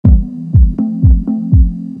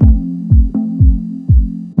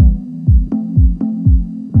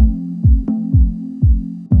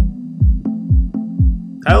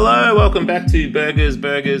welcome back to Burgers,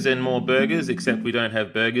 Burgers, and More Burgers, except we don't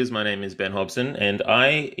have burgers. My name is Ben Hobson, and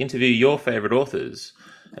I interview your favorite authors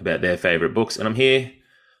about their favorite books. And I'm here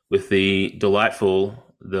with the delightful,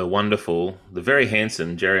 the wonderful, the very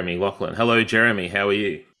handsome Jeremy Lachlan. Hello, Jeremy. How are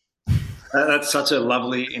you? That's such a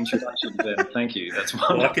lovely introduction, Ben. Thank you. That's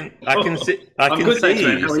Well, wonderful. I I'm can good, thanks, see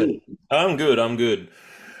man. you. How are So you? I'm good. I'm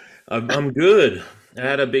good. I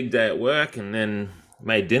had a big day at work, and then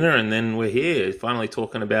made dinner, and then we're here finally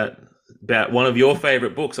talking about one of your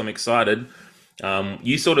favorite books. I'm excited.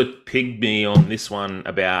 You sort of pigged me on this one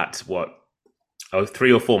about what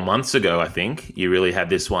 3 or 4 months ago. I think you really had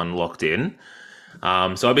this one locked in.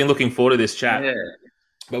 So I've been looking forward to this chat. Yeah.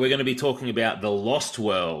 But we're going to be talking about The Lost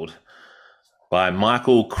World by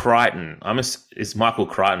Michael Crichton. It's Michael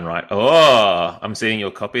Crichton, right? Oh, I'm seeing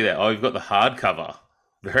your copy there. Oh, you've got the hardcover.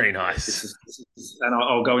 Very Yeah, nice. and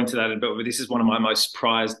I'll go into that in a bit, but this is one of my most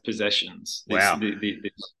prized possessions. Wow.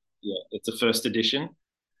 Yeah, it's a first edition,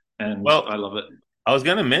 and Well, I love it. I was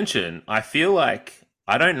going to mention, I feel like,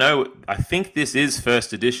 I don't know, I think this is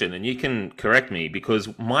first edition, and you can correct me because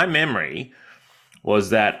my memory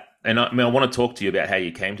was that, and I want to talk to you about how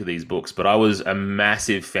you came to these books, but I was a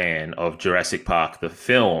massive fan of Jurassic Park, the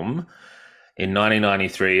film. In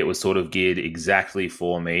 1993, it was sort of geared exactly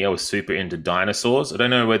for me. I was super into dinosaurs. I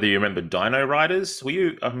don't know whether you remember Dino Riders. I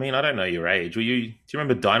don't know your age. Do you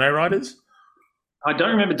remember Dino Riders? I don't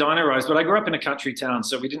remember Dino Rise, but I grew up in a country town,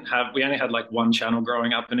 so we only had like one channel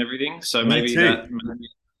growing up and everything. So Me maybe too. that,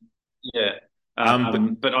 yeah.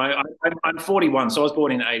 But But I'm 41, so I was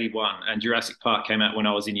born in 81, and Jurassic Park came out when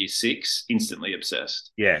I was in year six. Instantly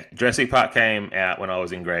obsessed. yeah, Jurassic Park came out when I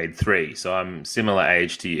was in grade three, so I'm similar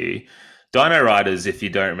age to you. Dino Riders, if you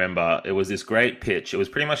don't remember, it was this great pitch. It was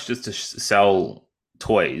pretty much just to sell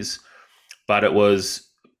toys, but it was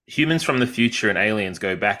humans from the future and aliens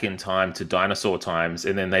go back in time to dinosaur times,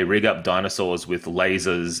 and then they rig up dinosaurs with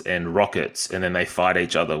lasers and rockets, and then they fight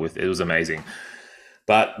each other with. It was amazing.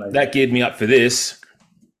 But that Amazing. geared me up for this.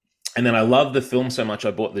 And then I loved the film so much,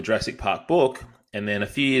 I bought the Jurassic Park book. And then a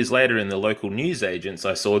few years later, in the local newsagents,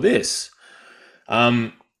 I saw this.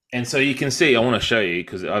 Um, and so you can see, I want to show you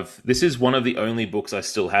because I've. This is one of the only books I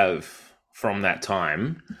still have from that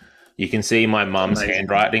time. You can see my mum's Amazing.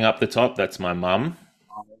 handwriting up the top. That's my mum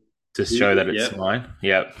to show Beautiful. that it's Yep. mine.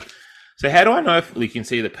 Yep. So how do I know if you can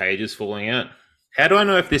see the pages falling out? How do I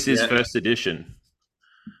know if this is Yeah. first edition?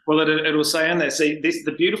 Well, it'll say on there. See, this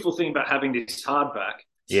the beautiful thing about having this hardback.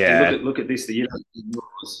 See, Yeah. look at this. The yours.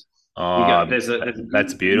 You got Oh, there's a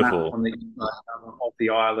that's map beautiful. on the inside of the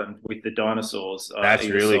island with the dinosaurs That's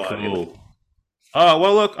either really side. cool. Oh,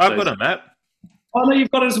 well, look, I've So, got a map. oh no, you've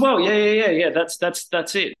got it as well. Yeah. That's it. Yeah,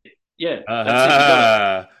 that's it. You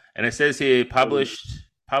got it. And it says here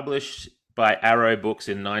published by Arrow Books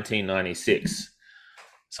in 1996.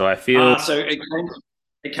 So I feel So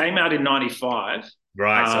it came out in '95.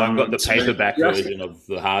 right. So I've got the So paperback Jurassic, version of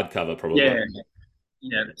the hardcover, probably. yeah,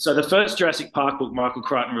 yeah. So the first Jurassic Park book Michael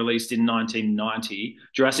Crichton released in 1990.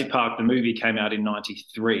 Jurassic Park the movie came out in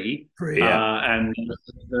 '93, Yeah. and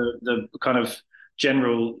the kind of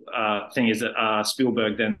general thing is that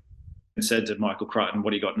Spielberg then said to Michael Crichton,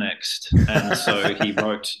 "What do you got next?" And so he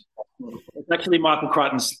wrote. It's actually Michael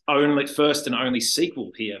Crichton's only first and only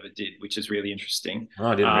sequel he ever did, which is really interesting, Oh,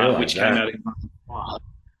 I didn't realize which came that. out in 1995.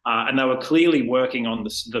 And they were clearly working on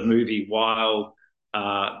the movie while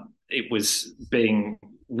it was being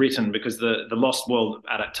written because the Lost World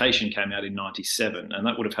adaptation came out in '97, and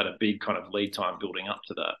that would have had a big kind of lead time building up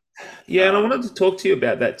to that. Yeah, and I wanted Um, to talk to you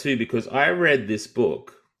about that too because I read this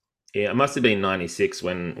book. Yeah, it must have been 96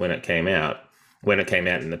 when it came out. When it came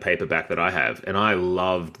out in the paperback that I have, and I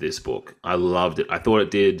loved this book. I loved it. I thought it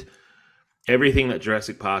did everything that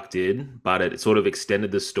Jurassic Park did, but it sort of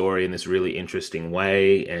extended the story in this really interesting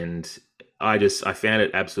way. And I found it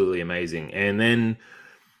absolutely amazing. And then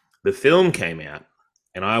the film came out,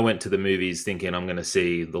 and I went to the movies thinking I'm going to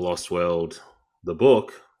see The Lost World, the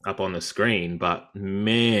book, up on the screen. But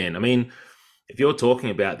man, I mean, if you're talking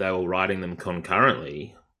about they were writing them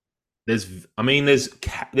concurrently,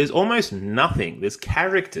 there's almost nothing. There's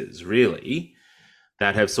characters really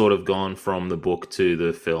that have sort of gone from the book to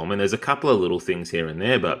the film, and there's a couple of little things here and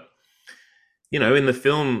there, but in the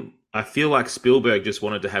film, I feel like Spielberg just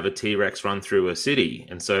wanted to have a T-Rex run through a city,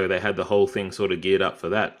 and so they had the whole thing sort of geared up for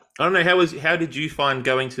that. I don't know how did you find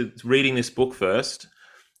going to reading this book first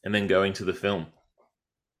and then going to the film?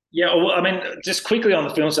 Yeah, well, I mean, just quickly on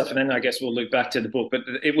the film stuff, and then I guess we'll look back to the book. But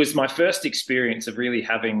it was my first experience of really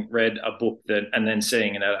having read a book that, and then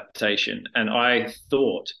seeing an adaptation. And I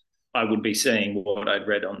thought I would be seeing what I'd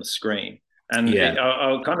read on the screen. And Yeah.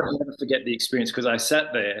 I'll kind of never forget the experience because I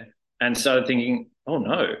sat there and started thinking, oh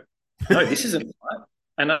no, no, this isn't right.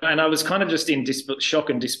 And I was kind of just in shock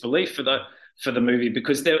and disbelief for the movie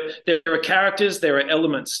because there are characters, there are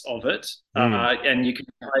elements of it, Mm. and you can.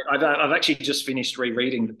 I've actually just finished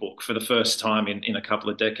rereading the book for the first time in a couple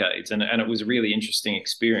of decades, and it was a really interesting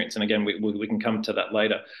experience. And again, we can come to that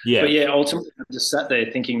later. But Yeah. yeah, ultimately, I just sat there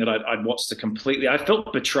thinking that I'd watched it completely. I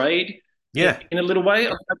felt betrayed Yeah. in a little way.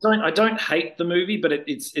 I don't hate the movie, but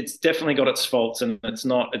it's definitely got its faults, and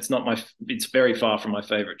it's very far from my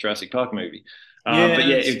favorite Jurassic Park movie. But Yeah.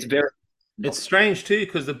 yeah, it's very. It's strange too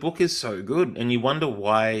because the book is so good, and you wonder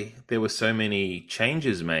why there were so many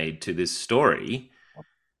changes made to this story.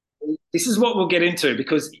 This is what we'll get into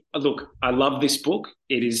because look, I love this book.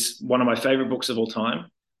 It is one of my favorite books of all time.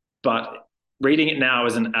 But reading it now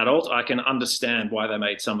as an adult, I can understand why they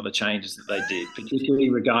made some of the changes that they did, particularly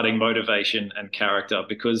regarding motivation and character.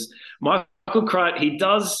 Because Michael Crichton, he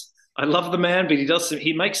does. I love the man, but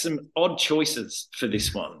he makes some odd choices for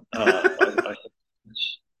this one.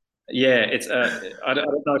 Yeah, I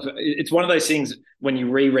don't know if it's one of those things when you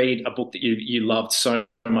reread a book that you loved so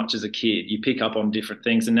much as a kid, you pick up on different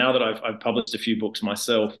things. And now that I've published a few books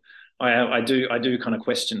myself, I do kind of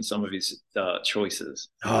question some of his choices.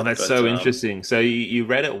 Oh, that's But so interesting. So you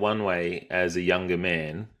read it one way as a younger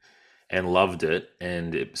man and loved it,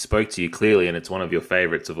 and it spoke to you clearly, and it's one of your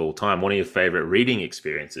favorites of all time, one of your favorite reading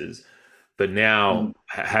experiences. But now mm,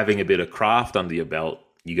 having a bit of craft under your belt,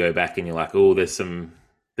 you go back and you're like, oh, there's some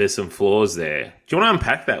flaws there. Do you want to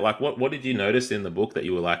unpack that? Like, what did you notice in the book that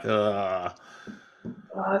you were like,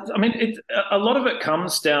 I mean, a lot of it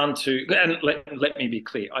comes down to, and let me be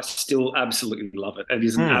clear, I still absolutely love it. It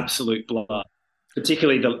is an hmm, absolute blast,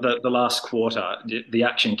 particularly the last quarter. The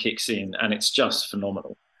action kicks in, and it's just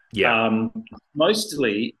phenomenal. yeah, Um,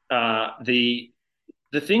 Mostly,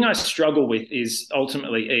 the thing I struggle with is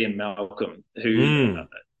ultimately Ian Malcolm, who mm,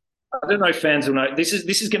 I don't know if fans will know. This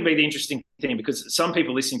is going to be the interesting thing because some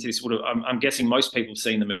people listening to this would have. I'm guessing most people have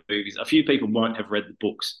seen the movies. A few people won't have read the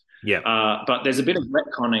books. yeah, But there's a bit of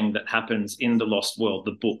retconning that happens in The Lost World,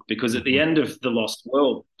 the book, because at the mhm. end of The Lost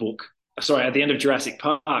World book, sorry, at the end of Jurassic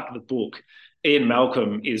Park, the book, Ian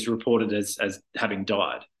Malcolm is reported as having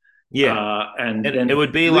died. Yeah. And And then it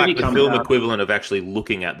would be the movie like the comes film out. equivalent of actually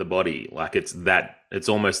looking at the body. Like it's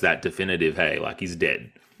almost that definitive. Hey, like he's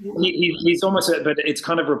dead. He's almost, but it's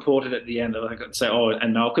kind of reported at the end. Like say, oh,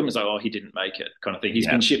 and Malcolm is like, oh, he didn't make it, kind of thing. He's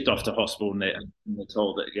Yeah. been shipped off to hospital, and they're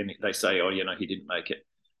told that, and they say, oh, he didn't make it.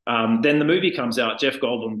 Then the movie comes out. Jeff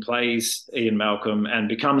Goldblum plays Ian Malcolm and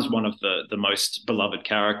becomes one of the most beloved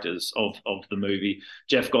characters of the movie.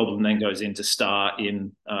 Jeff Goldblum then goes in to star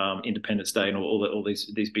in Independence Day and all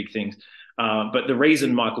these big things. But the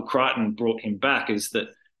reason Michael Crichton brought him back is that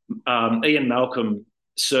Ian Malcolm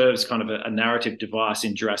serves kind of a narrative device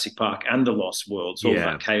in Jurassic Park and The Lost World. It's all Yeah.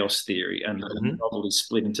 about chaos theory, and the Hmm. novel is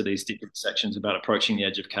split into these different sections about approaching the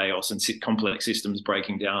edge of chaos and complex systems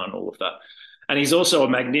breaking down and all of that. And he's also a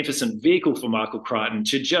magnificent vehicle for Michael Crichton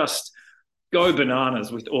to just go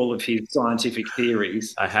bananas with all of his scientific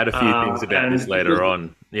theories. I had a few things about this And later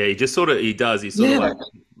on. Yeah, he just sort of he does. He's sort of yeah, like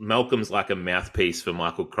Malcolm's like a mouthpiece for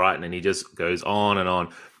Michael Crichton, and he just goes on and on.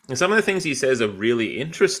 And some of the things he says are really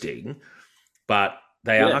interesting, but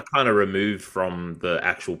they yeah, are kind of removed from the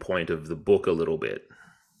actual point of the book a little bit.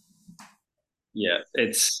 yeah.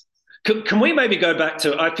 It's can we maybe go back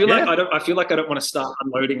to? I feel like Yeah. I don't. I feel like I don't want to start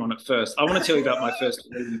unloading on it first. I want to tell you about my first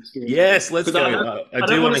reading experience Yes, let's because go. I don't. I I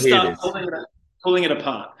do don't want want to to hear start this. pulling it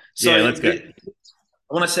apart. So Yeah, let's go.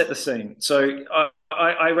 I want to set the scene. So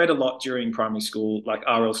I read a lot during primary school, like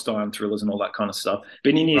R.L. Stein thrillers and all that kind of stuff.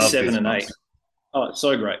 But in year Love seven and eight, Goosebumps. oh, it's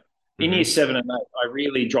so great. In year Hmm. seven and eight, I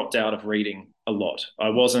really dropped out of reading a lot. I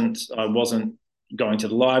wasn't going to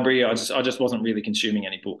the library. I just wasn't really consuming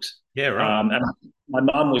any books. Yeah, right. And my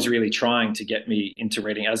mum was really trying to get me into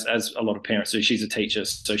reading, as a lot of parents do. She's a teacher,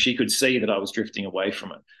 so she could see that I was drifting away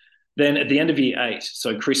from it. Then at the end of year eight,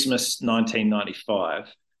 so Christmas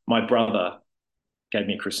 1995, my brother gave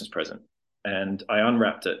me a Christmas present, and I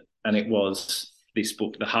unwrapped it, and it was this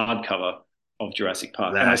book, the hardcover of Jurassic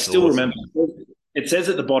Park. And I That's still remember awesome. it says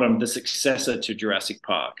at the bottom, the successor to Jurassic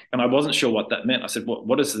Park. And I wasn't sure what that meant. I said,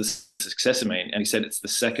 what does the successor mean? And he said, it's the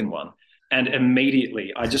second one. And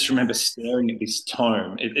immediately, I just remember staring at this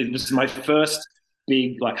tome. It was my first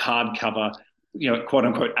big, like, hardcover, quote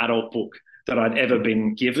unquote, adult book that I'd ever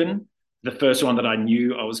been given. The first one that I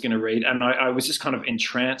knew I was going to read. And I was just kind of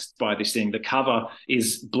entranced by this thing. The cover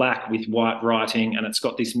is black with white writing, and it's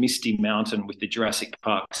got this misty mountain with the Jurassic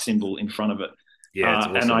Park symbol in front of it. Yeah, it's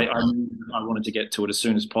And awesome. I knew I wanted to get to it as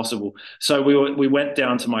soon as possible. So we went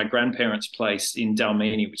down to my grandparents' place in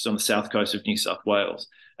Dalmeny, which is on the south coast of New South Wales,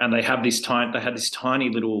 and they had this tiny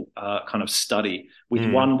little kind of study with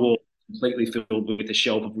Mm. one wall completely filled with a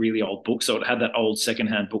shelf of really old books. So it had that old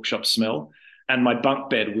secondhand bookshop smell. And my bunk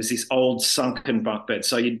bed was this old sunken bunk bed.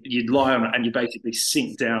 So you'd lie on it and you basically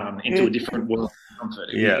sink down into a different world of comfort.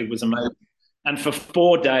 Yeah. It was amazing. And for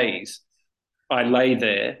 4 days, I lay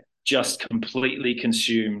there just completely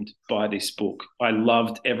consumed by this book. I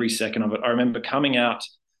loved every second of it. I remember coming out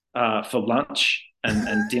for lunch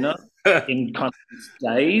and dinner in kind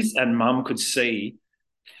of days, and mum could see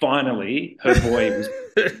finally her boy was.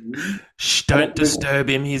 Shh, And don't disturb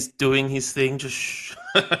him. He's doing his thing. Just shh.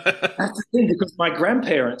 that's the thing, because my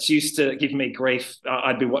grandparents used to give me grief.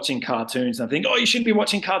 I'd be watching cartoons and I think, oh, you shouldn't be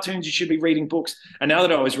watching cartoons. You should be reading books. And now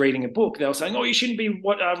that I was reading a book, they were saying, oh, you shouldn't be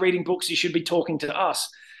reading books. You should be talking to us.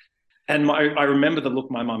 And I remember the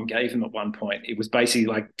look my mum gave him at one point. It was basically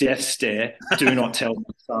like death stare. Do not tell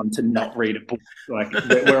my son to not read a book. Like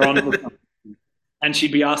we're on. And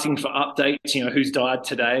she'd be asking for updates, who's died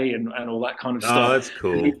today and all that kind of Oh, stuff. that's And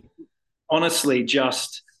cool. honestly,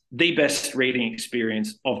 just the best reading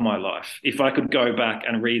experience of my life. If I could go back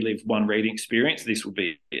and relive one reading experience, this would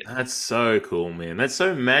be it. That's so cool, man. That's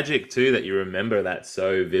so magic too that you remember that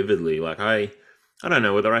so vividly. Like I don't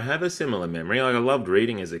know whether I have a similar memory. Like I loved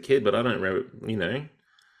reading as a kid, but I don't remember, And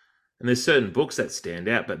there's certain books that stand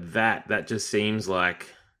out, but that just seems like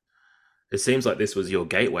this was your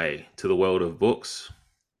gateway to the world of books.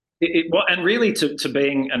 Well, and really to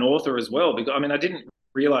being an author as well, because I mean, I didn't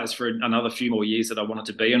realize for another few more years that I wanted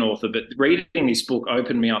to be an author, but reading this book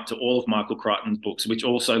opened me up to all of Michael Crichton's books, which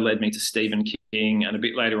also led me to Stephen King and a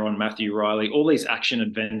bit later on Matthew Riley, all these action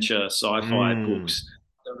adventure sci-fi Mm, books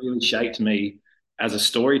that really shaped me as a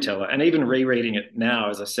storyteller. And even rereading it now,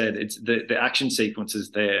 as I said, it's the action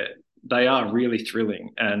sequences there, they are really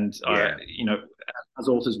thrilling. And yeah. as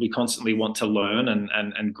authors, we constantly want to learn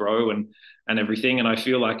and grow and everything. And I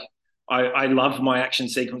feel like I love my action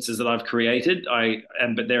sequences that I've created.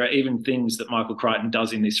 But there are even things that Michael Crichton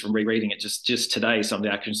does in this from rereading it. Just today, some of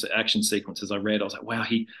the action sequences I read, I was like, wow,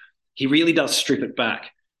 he really does strip it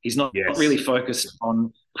back. He's not really Yes. focused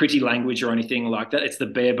on pretty language or anything like that. It's the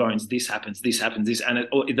bare bones. This happens, this, and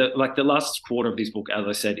like the last quarter of this book, as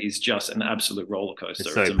I said, is just an absolute roller It's coaster.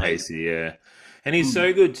 It's so amazing. pacey, yeah. And he's Mm.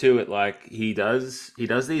 so good too at like he does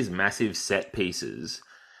these massive set pieces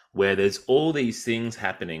where there's all these things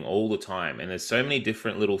happening all the time and there's so many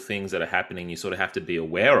different little things that are happening you sort of have to be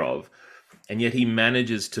aware of. And yet he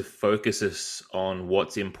manages to focus us on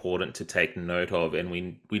what's important to take note of and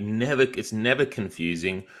we never it's never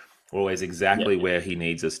confusing, we're always Yeah. exactly where he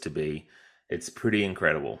needs us to be. It's pretty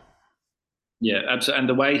incredible. Yeah, absolutely. And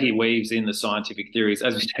the way he weaves in the scientific theories,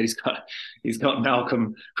 as we said, he's got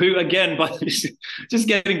Malcolm, who again, but just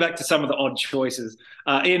getting back to some of the odd choices,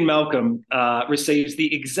 Ian Malcolm receives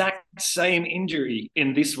the exact same injury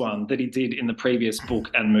in this one that he did in the previous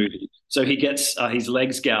book and movie. So he gets his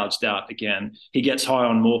legs gouged out again. He gets high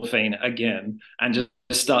on morphine again, and just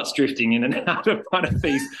starts drifting in and out of one of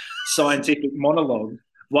these scientific monologues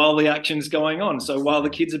while the action's going on. So while the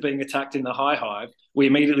kids are being attacked in the high hive, we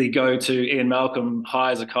immediately go to Ian Malcolm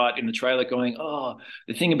high as a kite in the trailer going, oh,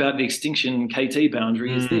 the thing about the extinction KT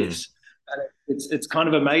boundary is Mm. this. And it's kind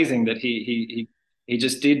of amazing that he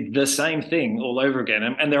just did the same thing all over again.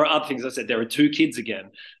 And there are other things. I said there are two kids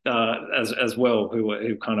again as well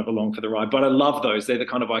who kind of along for the ride. But I love those. They're the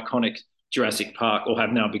kind of iconic Jurassic Park, or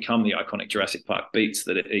have now become the iconic Jurassic Park beats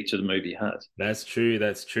that each of the movie has. That's true.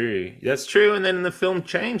 That's true. That's true. And then the film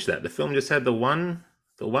changed that. The film just had the one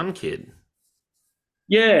kid,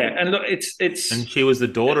 Yeah, and look, and she was the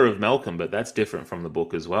daughter of Malcolm, but that's different from the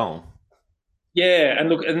book as well. yeah, and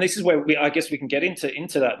look, and this is where I guess we can get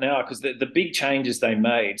into that now, because the big changes they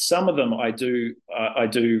made, some of them I do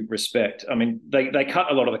respect. I mean, they cut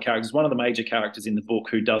a lot of the characters. One of the major characters in the book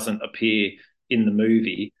who doesn't appear in the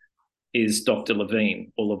movie is Dr.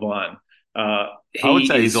 Levine or Levine. I would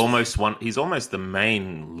say He is he's almost the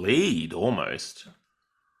main lead, almost.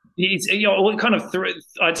 he's kind of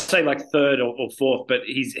I'd say like third or fourth, but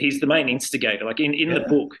he's the main instigator. Like in the Yeah.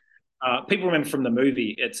 book, people remember from the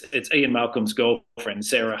movie, it's Ian Malcolm's girlfriend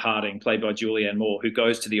Sarah Harding, played by Julianne Moore, who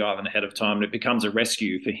goes to the island ahead of time, and it becomes a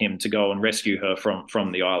rescue for him to go and rescue her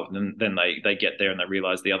from the island. And then they get there and they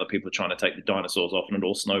realize the other people are trying to take the dinosaurs off, and it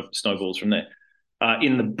all snowballs from there.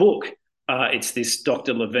 In the book, it's this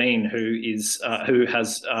Dr. Levine who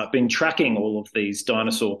has been tracking all of these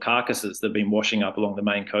dinosaur carcasses that have been washing up along the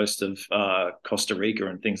main coast of Costa Rica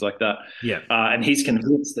and things like that. Yeah. And he's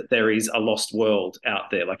convinced that there is a lost world out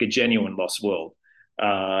there, like a genuine lost world,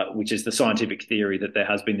 which is the scientific theory that there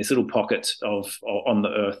has been this little pocket of on the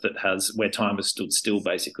Earth that has where time has stood still,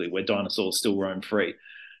 basically, where dinosaurs still roam free.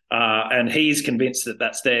 And he's convinced that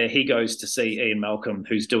that's there. He goes to see Ian Malcolm,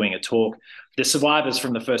 who's doing a talk. The survivors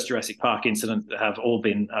from the first Jurassic Park incident have all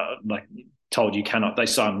been like told you cannot. They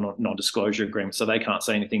signed a non-disclosure agreement, so they can't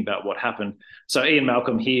say anything about what happened. So Ian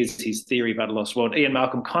Malcolm hears his theory about a lost world. Ian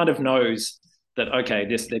Malcolm kind of knows that okay,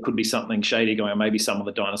 there could be something shady going on. Maybe some of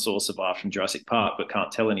the dinosaurs survived from Jurassic Park, but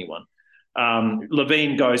can't tell anyone.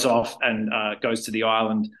 Levine goes off and goes to the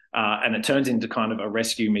island, and it turns into kind of a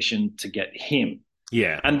rescue mission to get him.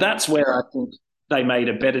 Yeah. And that's where I think they made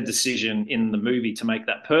a better decision in the movie to make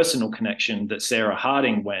that personal connection that Sarah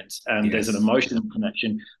Harding went, and Yes. there's an emotional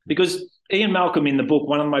connection. Because Ian Malcolm in the book,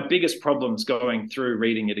 one of my biggest problems going through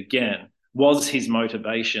reading it again was his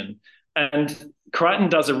motivation. And Crichton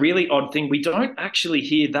does a really odd thing. We don't actually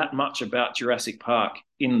hear that much about Jurassic Park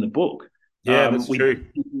in the book. Yeah, that's We true.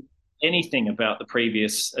 anything about the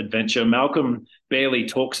previous adventure. Malcolm barely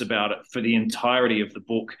talks about it for the entirety of the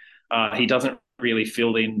book. He doesn't really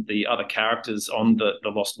fill in the other characters on the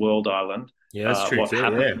Lost World Island. Yeah, that's true What too. Yeah.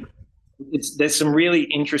 happened? There's some really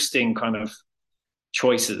interesting kind of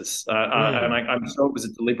choices, and Mm. I'm sure it was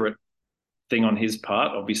a deliberate thing on his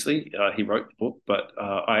part. Obviously, he wrote the book, but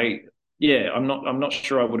I'm not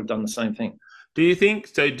sure I would have done the same thing. Do you think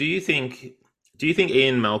so? Do you think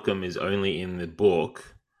Ian Malcolm is only in the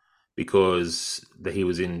book because he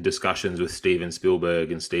was in discussions with Steven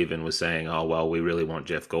Spielberg and Steven was saying, "Oh well, we really want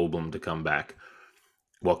Jeff Goldblum to come back.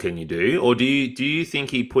 What can you do?" Or do you think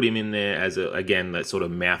he put him in there as again that sort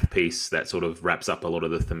of mouthpiece that sort of wraps up a lot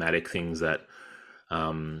of the thematic things that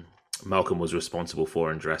um, Malcolm was responsible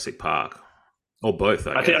for in Jurassic Park, or both,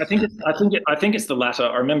 I I think guess. I think it, I think it, I think it's the latter.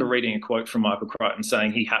 I remember reading a quote from Michael Crichton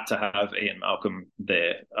saying he had to have Ian Malcolm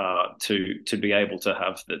there to be able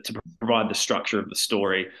to to provide the structure of the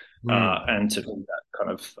story Mm. and to be that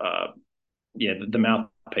kind of the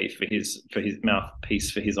mouthpiece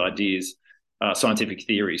for his ideas, scientific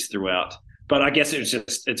theories throughout. But I guess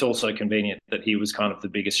it's also convenient that he was kind of the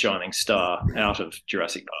biggest shining star out of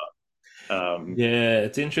Jurassic Park. Yeah,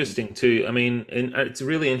 it's interesting too. I mean, and it's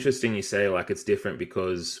really interesting you say like it's different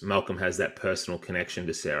because Malcolm has that personal connection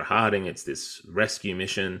to Sarah Harding. It's this rescue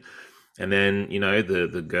mission. And then,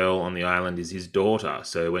 the girl on the island is his daughter.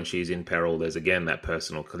 So when she's in peril, there's again that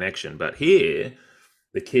personal connection. But here,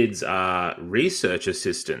 the kids are research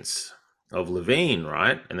assistants of Levine,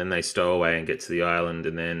 right? And then they stow away and get to the island.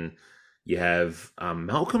 And then you have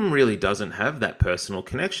Malcolm really doesn't have that personal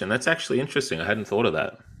connection. That's actually interesting. I hadn't thought of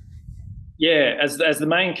that. Yeah, as the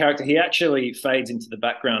main character, he actually fades into the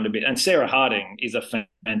background a bit. And Sarah Harding is a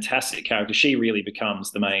fantastic character. She really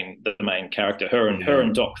becomes the main character. Her and Yeah.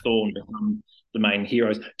 Doc Thorne become the main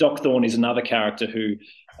heroes. Doc Thorne is another character who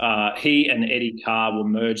he and Eddie Carr were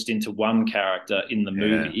merged into one character in the Yeah.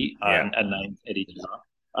 movie Yeah. and named Eddie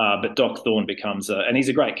Carr. But Doc Thorne becomes, and he's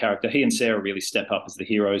a great character. He and Sarah really step up as the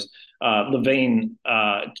heroes. Levine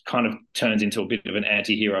kind of turns into a bit of an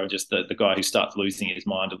anti-hero, just the guy who starts losing his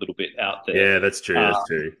mind a little bit out there. Yeah, that's true. Uh, That's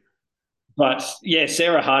true. but yeah,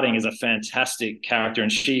 Sarah Harding is a fantastic character,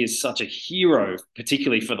 and she is such a hero,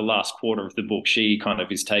 particularly for the last quarter of the book. She kind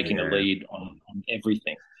of is taking a Yeah. lead on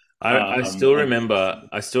everything. I still And remember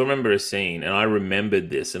a scene and I remember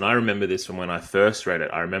this from when I first read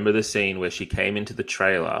it. I remember the scene where she came into the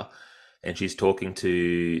trailer and she's talking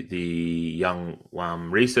to the young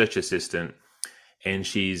research assistant and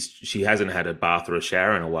she hasn't had a bath or a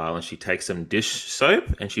shower in a while and she takes some dish soap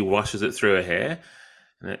and she washes it through her hair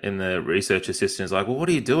and the research assistant is like, "Well, what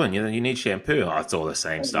are you doing? You need shampoo." "Oh, it's all the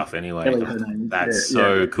same stuff anyway." Kelly, her name. That's Yeah, yeah.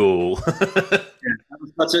 so cool.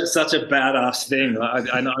 Such a badass thing.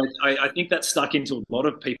 I think that stuck into a lot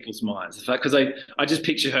of people's minds. In fact, because I just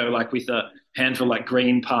picture her like with a handful like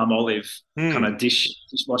green palm olive kind Hmm. of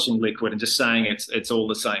dishwashing liquid and just saying it's all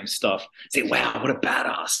the same stuff. Say, wow, what a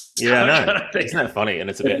badass Yeah, I know. kind of thing. Isn't that funny? And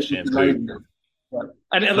it's about It's shampoo. amazing. Yeah.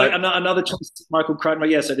 And like But another choice, Michael Crichton.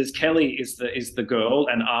 Yeah, so there's Kelly is the girl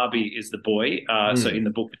and Arby is the boy. So hmm, in the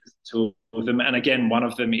book, there's two of them, and again, one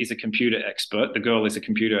of them is a computer expert. The girl is a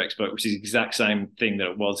computer expert, which is the exact same thing that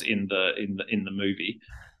it was in the movie.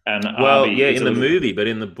 And well, Arby yeah, is in a the little movie, but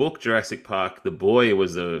in the book Jurassic Park, the boy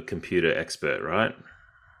was a computer expert, right?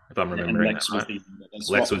 If I'm and remembering that Lex was right.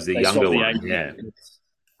 the Lex was the they younger swapped the one. age. Yeah.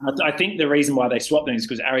 I think the reason why they swapped them is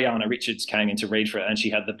because Ariana Richards came in to read for it, and she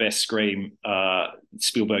had the best scream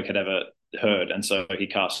Spielberg had ever heard, and so he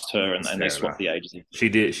cast her, and, That's and they fair swapped enough. the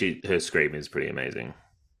ages. Her scream is pretty amazing.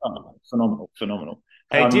 Oh, phenomenal, phenomenal.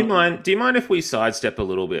 Hey, do you mind if we sidestep a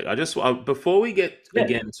little bit? Before we get Yeah,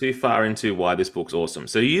 again too far into why this book's awesome.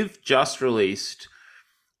 So you've just released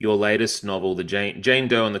your latest novel, the Jane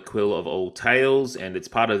Doe and the Quill of All Tales, and it's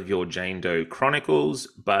part of your Jane Doe Chronicles,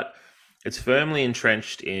 but it's firmly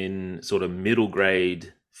entrenched in sort of middle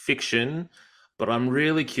grade fiction, but I'm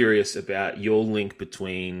really curious about your link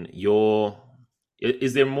between your.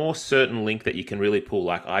 Is there more certain link that you can really pull?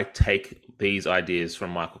 Like, I take these ideas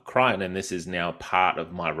from Michael Crichton, and this is now part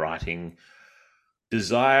of my writing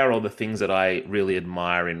desire or the things that I really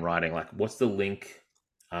admire in writing. Like, what's the link?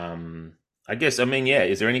 I guess, I mean, yeah,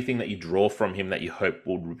 is there anything that you draw from him that you hope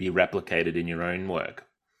will be replicated in your own work?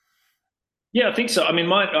 Yeah, I think so. I mean,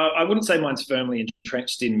 mine. I wouldn't say mine's firmly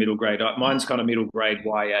entrenched in middle grade. Mine's kind of middle grade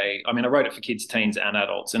YA. I mean, I wrote it for kids, teens, and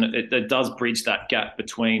adults, and it does bridge that gap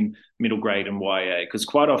between middle grade and YA because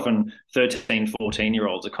quite often 13,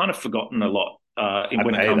 14-year-olds are kind of forgotten a lot I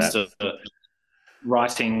when it pay comes that. to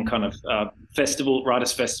writing kind of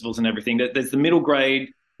writers festivals and everything. There's the middle grade,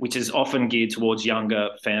 which is often geared towards younger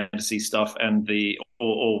fantasy stuff and the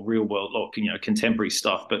or real world or contemporary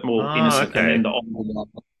stuff, but more Oh, innocent. And then okay. the older,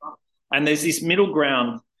 and there's this middle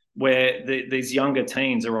ground where these younger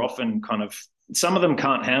teens are often kind of some of them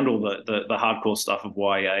can't handle the hardcore stuff of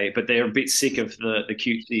YA, but they're a bit sick of the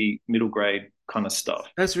cutesy middle grade kind of stuff.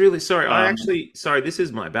 That's really sorry. I Um, actually, sorry, this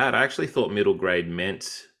is my bad. I actually thought middle grade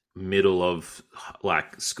meant middle of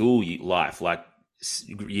like school life, like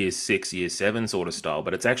year six, year seven sort of style,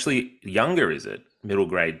 but it's actually younger, is it? Middle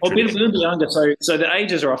grade Or a tradition. little bit younger. So the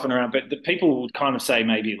ages are often around, but the people would kind of say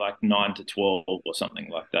maybe like 9 to 12 or something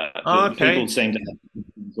like that. Oh, The people okay. seem to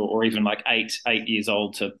have, or even like 8 years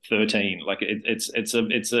old to 13. Like it's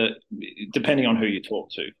a depending on who you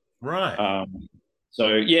talk to. Right. So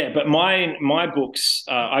yeah, but my books.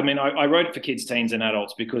 I mean, I wrote it for kids, teens, and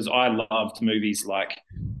adults because I loved movies like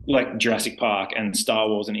Jurassic Park and Star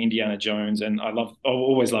Wars and Indiana Jones, and I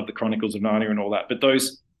always loved the Chronicles of Narnia and all that. But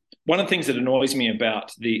those one of the things that annoys me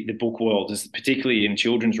about the book world is particularly in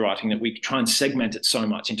children's writing that we try and segment it so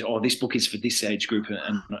much into this book is for this age group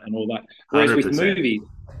and all that. Whereas with 100%. movies,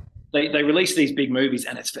 they release these big movies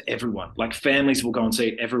and it's for everyone. Like families will go and see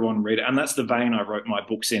it, everyone read it, and that's the vein I wrote my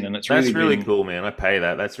books in. And it's really That's really been cool, man. I pay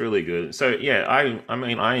that. That's really good. So yeah, I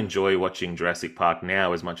mean, I enjoy watching Jurassic Park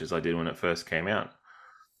now as much as I did when it first came out.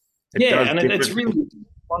 It yeah, does and it's different. really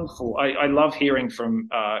wonderful. I love hearing from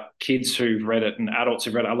kids who've read it and adults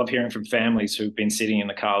who've read it. I love hearing from families who've been sitting in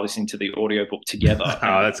the car listening to the audiobook together.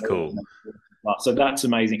 Oh, that's cool. So that's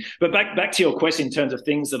amazing. But back to your question in terms of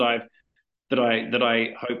things that I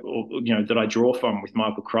hope or that I draw from with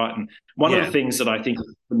Michael Crichton. One of the Yeah. things that I think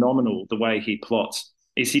is phenomenal the way he plots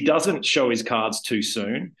is he doesn't show his cards too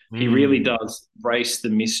soon. He really Mm. does embrace the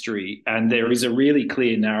mystery, and there is a really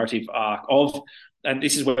clear narrative arc of. And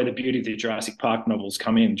this is where the beauty of the Jurassic Park novels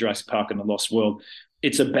come in, Jurassic Park and the Lost World.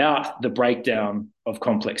 It's about the breakdown of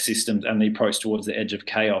complex systems and the approach towards the edge of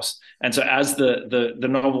chaos. And so as the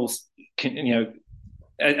novels,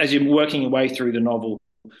 as you're working your way through the novel,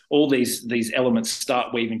 all these elements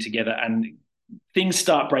start weaving together and things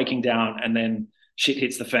start breaking down, and then shit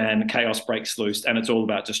hits the fan, chaos breaks loose, and it's all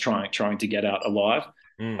about just trying to get out alive.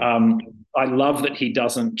 Mm. um, I love that he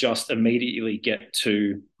doesn't just immediately get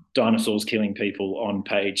to dinosaurs killing people on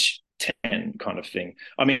page 10 kind of thing.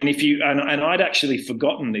 I mean, if you and I'd actually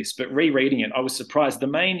forgotten this, but rereading it I was surprised. The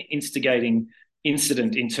main instigating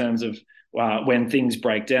incident in terms of when things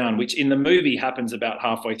break down, which in the movie happens about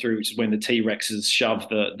halfway through, which is when the T-Rexes shove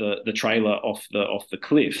the trailer off the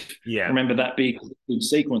cliff. Yeah. Remember that big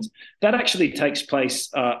sequence? That actually takes place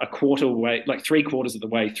a quarter way, like 3/4 of the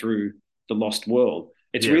way through the Lost World.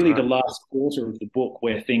 It's Yeah, really the right. last quarter of the book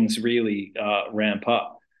where things really ramp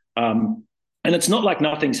up. And it's not like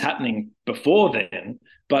nothing's happening before then,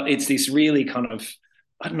 but it's this really kind of,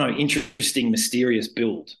 I don't know, interesting, mysterious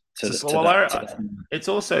build to, So, to well, that. To that. it's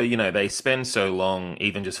also, they spend so long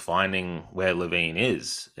even just finding where Levine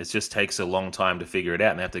is. It just takes a long time to figure it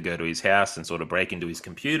out, and they have to go to his house and sort of break into his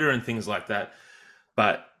computer and things like that.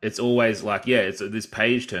 But it's always like, yeah, it's this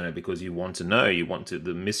page turner because you want to know, you want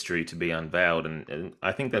the mystery to be unveiled, and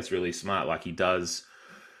I think that's really smart. Like he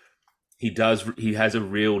has a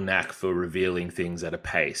real knack for revealing things at a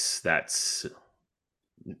pace that's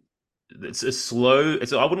it's a slow.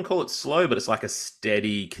 I wouldn't call it slow, but it's like a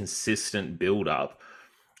steady, consistent build up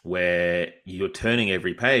where you're turning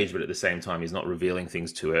every page, but at the same time, he's not revealing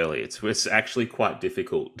things too early. It's actually quite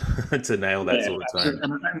difficult to nail that Yeah, sort of tone.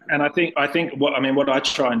 absolutely. And I think what I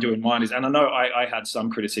try and do in mine is, and I know I had some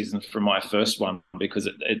criticisms from my first one because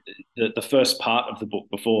the first part of the book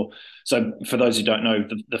before. So for those who don't know,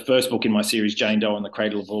 the first book in my series, Jane Doe and the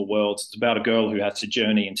Cradle of All Worlds, it's about a girl who has to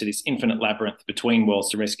journey into this infinite labyrinth between worlds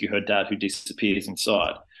to rescue her dad who disappears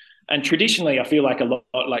inside. And traditionally, I feel like a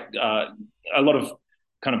lot of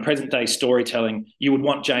kind of present day storytelling, you would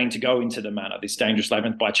want Jane to go into the manor, this dangerous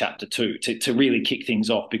labyrinth, by chapter 2 to really kick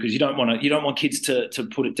things off because you don't want kids to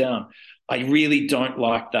put it down. I really don't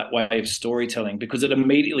like that way of storytelling because it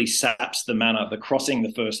immediately saps the manner, the crossing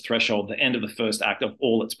the first threshold, the end of the first act of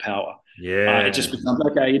all its power. It Yeah. just becomes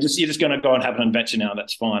okay. You're just going to go and have an adventure now.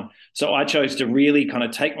 That's fine. So I chose to really kind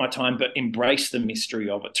of take my time, but embrace the mystery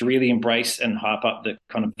of it. To really embrace and hype up the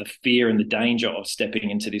kind of the fear and the danger of stepping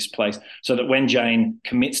into this place, so that when Jane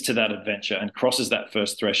commits to that adventure and crosses that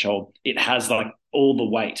first threshold, it has like all the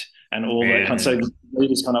weight and all that kind of, so Man. the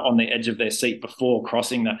reader's kind of on the edge of their seat before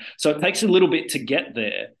crossing that. So it takes a little bit to get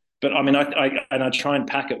there. But I mean, I try and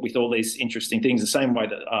pack it with all these interesting things, the same way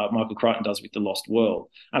that Michael Crichton does with The Lost World.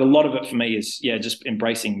 And a lot of it for me is, yeah, just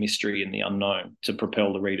embracing mystery and the unknown to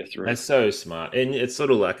propel the reader through. That's so smart. And it's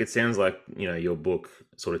sort of like, it sounds like, your book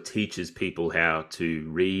sort of teaches people how to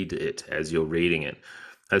read it as you're reading it.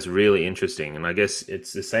 That's really interesting. And I guess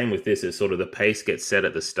it's the same with this. It's sort of the pace gets set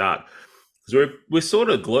at the start. Because we're sort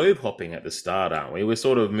of globe hopping at the start, aren't we? We're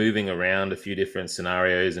sort of moving around a few different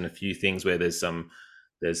scenarios and a few things where there's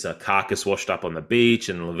a carcass washed up on the beach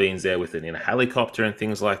and Levine's there with it in a helicopter and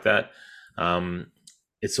things like that.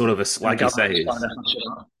 It's sort of And the like you say, government's trying to hush it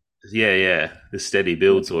up. yeah, the steady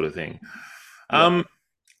build sort of thing. Yeah. Um,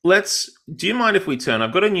 do you mind if we turn?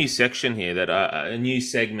 I've got a new section here a new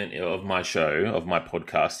segment of my show, of my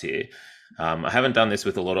podcast here. I haven't done this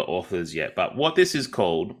with a lot of authors yet, but what this is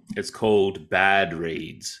called, it's called Bad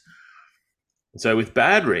Reads. So with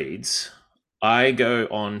Bad Reads, I go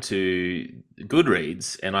on to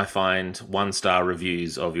Goodreads and I find 1-star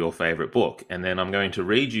reviews of your favorite book. And then I'm going to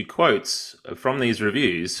read you quotes from these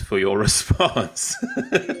reviews for your response.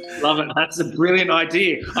 Love it. That's a brilliant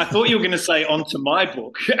idea. I thought you were going to say onto my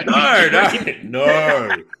book. No.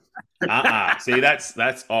 See,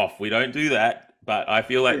 that's off. We don't do that. But I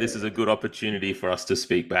feel like this is a good opportunity for us to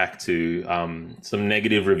speak back to some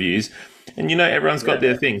negative reviews. And everyone's got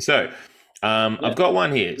their thing. So I've got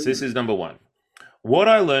one here. So this is number 1. What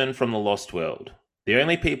I learned from The Lost World. The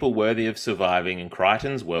only people worthy of surviving in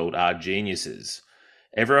Crichton's world are geniuses.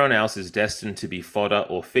 Everyone else is destined to be fodder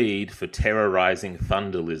or feed for terrorizing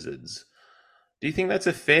thunder lizards. Do you think that's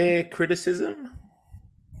a fair criticism?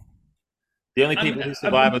 The only people who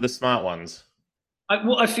survive are the smart ones.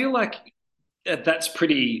 I feel like that's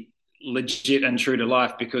pretty legit and true to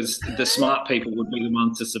life, because the smart people would be the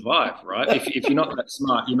ones to survive, right? If you're not that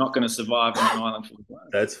smart, you're not going to survive on an island full of worms.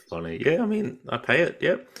 That's funny. Yeah, I mean, I pay it.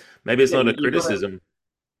 Yep. Maybe it's Yeah, not a criticism.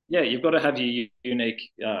 you've got to have your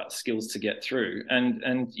unique skills to get through,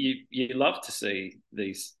 and you love to see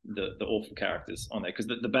the awful characters on there, because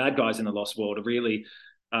the bad guys in The Lost World are really,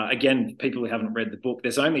 again, people who haven't read the book,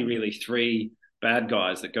 there's only really 3 bad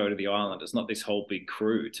guys that go to the island. It's not this whole big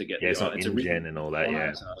crew to get Yeah, the it's not island. It's a really InGen and all that.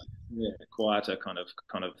 Yeah. quieter kind of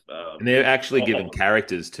And they're actually given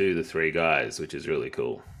characters to the 3 guys, which is really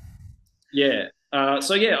cool. yeah.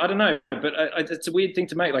 So yeah, I don't know, but it's a weird thing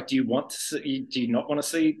to make. Like, do you want to see? Do you not want to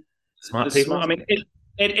see the Smart people? smart? I mean,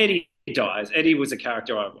 Eddie dies. Eddie was a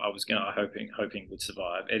character I was hoping would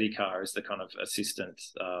survive. Eddie Carr is the kind of assistant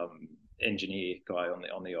engineer guy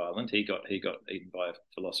on the island. He got eaten by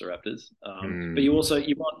velociraptors. But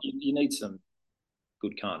you need some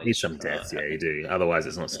good carnage. Need some death, yeah, you do. Otherwise,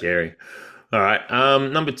 it's not scary. All right.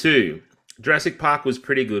 Number 2. Jurassic Park was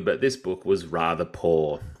pretty good, but this book was rather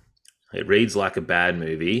poor. It reads like a bad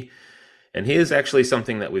movie. And here's actually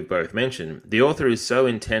something that we've both mentioned. The author is so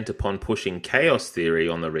intent upon pushing chaos theory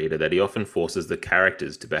on the reader that he often forces the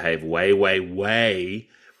characters to behave way, way, way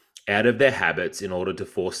out of their habits in order to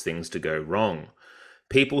force things to go wrong.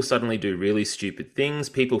 People suddenly do really stupid things.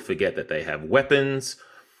 People forget that they have weapons.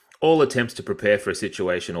 All attempts to prepare for a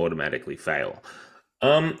situation automatically fail.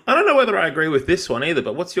 I don't know whether I agree with this one either,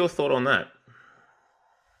 but what's your thought on that?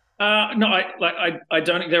 No, I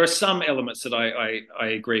don't. There are some elements that I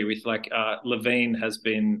agree with. Like Levine has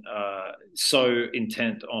been so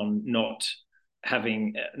intent on not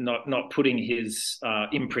putting his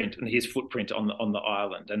imprint and his footprint on the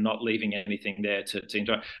island, and not leaving anything there to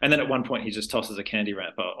enjoy. And then at one point he just tosses a candy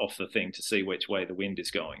wrapper off the thing to see which way the wind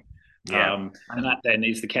is going. Yeah. And that then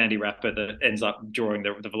is the candy wrapper that ends up drawing the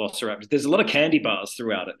velociraptors. There's a lot of candy bars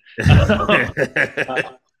throughout it.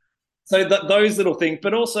 So those little things,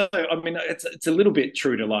 but also, I mean, it's a little bit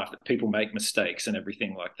true to life that people make mistakes and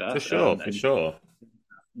everything like that. For sure, for sure.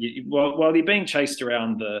 While you're being chased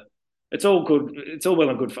around it's all good. It's all well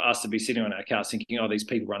and good for us to be sitting on our couch thinking, oh, these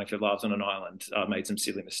people running for their lives on an island made some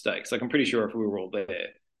silly mistakes. Like, I'm pretty sure if we were all there,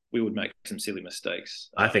 we would make some silly mistakes.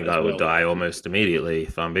 I think I would die almost immediately,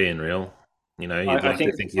 if I'm being real. You'd like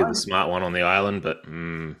to think you're the smart one on the island, but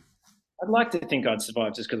I'd like to think I'd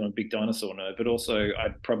survive just because I'm a big dinosaur nerd, but also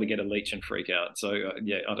I'd probably get a leech and freak out. So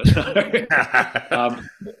yeah, I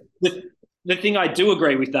don't know. the thing I do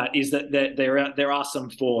agree with that is that there are some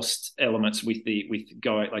forced elements with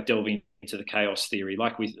going like delving into the chaos theory,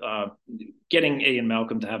 like with getting Ian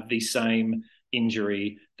Malcolm to have the same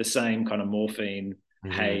injury, the same kind of morphine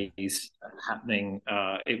Mm-hmm. haze happening.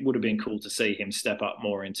 It would have been cool to see him step up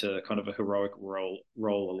more into kind of a heroic role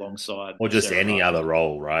alongside Or just Sarah any Hartman. other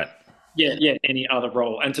role, right? Yeah, any other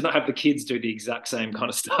role, and to not have the kids do the exact same kind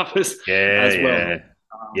of stuff Yeah, as well. yeah,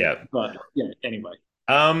 yeah. But yeah, anyway.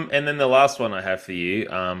 And then the last one I have for you.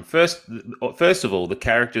 First of all, the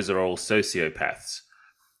characters are all sociopaths.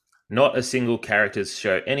 Not a single character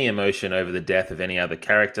show any emotion over the death of any other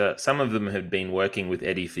character. Some of them have been working with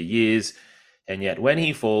Eddie for years, and yet when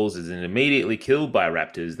he falls and immediately killed by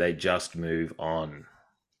raptors, they just move on.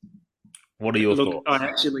 What are your Look,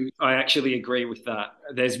 thoughts? I actually agree with that.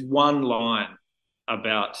 There's one line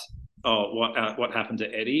about what happened to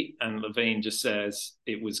Eddie, and Levine just says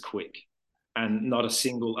it was quick, and not a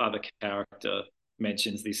single other character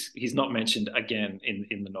mentions this. He's not mentioned again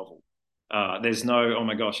in the novel. There's no, oh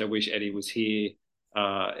my gosh, I wish Eddie was here,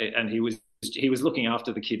 and he was looking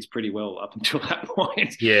after the kids pretty well up until that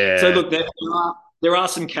point. So Yeah, look, there are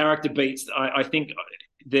some character beats. I think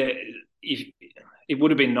there if it would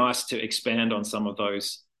have been nice to expand on some of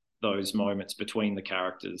those moments between the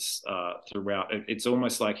characters throughout. It's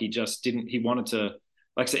almost like he just didn't. He wanted to,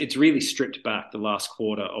 like I said, it's really stripped back the last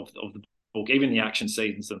quarter of the book, even the action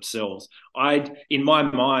scenes themselves. In my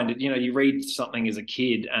mind, you read something as a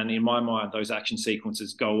kid, and in my mind, those action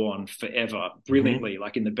sequences go on forever, hmm, brilliantly,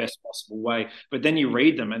 like in the best possible way. But then you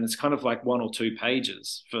read them, and it's kind of like 1 or 2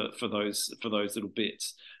 pages for those little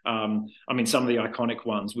bits. I mean, some of the iconic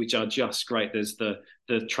ones, which are just great. There's the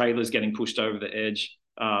trailers getting pushed over the edge.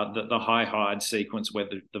 The high hide sequence where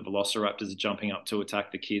the velociraptors are jumping up to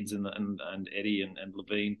attack the kids and Eddie and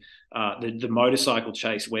Levine. The motorcycle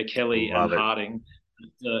chase where Kelly and love it. Harding,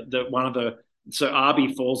 the one of the so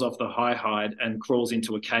Arby falls off the high hide and crawls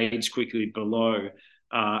into a cage quickly below,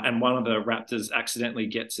 and one of the raptors accidentally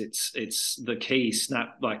gets its the key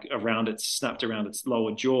snapped around its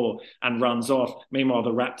lower jaw and runs off. Meanwhile,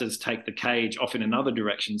 the raptors take the cage off in another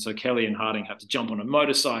direction, so Kelly and Harding have to jump on a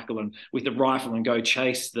motorcycle and with a rifle and go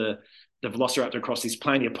chase the velociraptor across this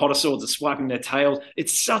plain. The apatosaurs are swiping their tails.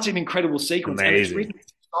 It's such an incredible sequence, and it's Amazing. written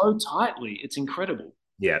so tightly. It's incredible.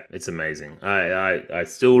 Yeah, it's amazing. I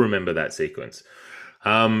still remember that sequence.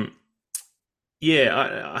 Um,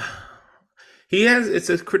 yeah, he has. It's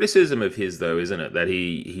a criticism of his, though, isn't it? That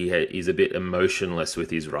he's a bit emotionless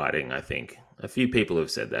with his writing. I think a few people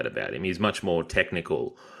have said that about him. He's much more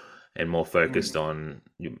technical and more focused Mm. on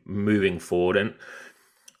moving forward. And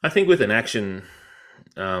I think with an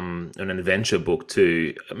adventure book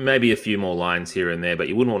too, maybe a few more lines here and there, but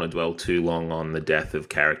you wouldn't want to dwell too long on the death of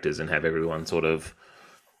characters and have everyone sort of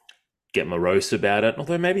get morose about it.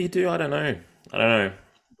 Although maybe you do. I don't know. I don't know.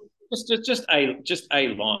 Just a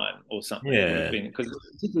line or something would have Yeah. been, because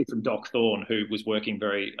particularly from Doc Thorne, who was working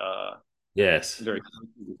Yes. very closely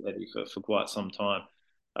with Eddie for quite some time.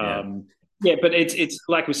 Yeah. Yeah, but it's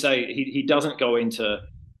like we say, he doesn't go into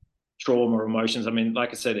trauma or emotions. I mean, like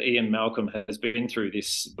I said, Ian Malcolm has been through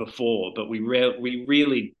this before, but we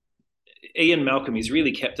really Ian Malcolm is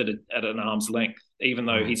really kept at an arm's length, even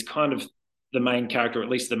though Mm. he's kind of the main character, at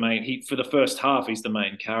least the main. He for the first half, he's the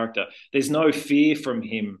main character. There's no fear from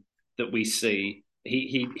him that we see.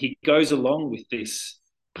 He goes along with this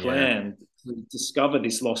Yeah. plan to discover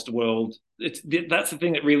this lost world. That's the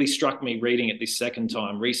thing that really struck me reading it this second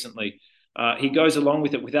time recently. He goes along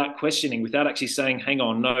with it without questioning, without actually saying, "Hang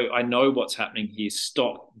on, no, I know what's happening here.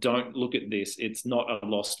 Stop! Don't look at this. It's not a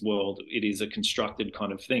lost world. It is a constructed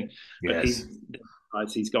kind of thing." But Yes.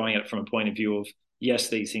 he's going at it from a point of view of, yes,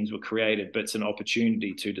 these things were created, but it's an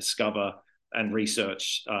opportunity to discover and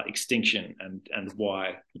research extinction and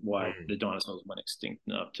why Mm. the dinosaurs went extinct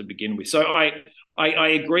to begin with. So I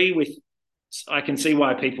agree with. I can see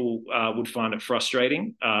why people would find it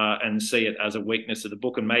frustrating and see it as a weakness of the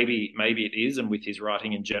book, and maybe it is, and with his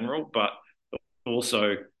writing in general. But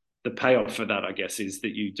also, the payoff for that, I guess, is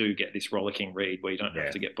that you do get this rollicking read where you don't have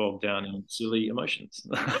Yeah. to get bogged down in silly emotions.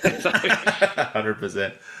 So,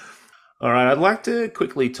 100%. All right. I'd like to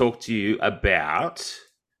quickly talk to you about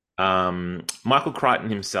Michael Crichton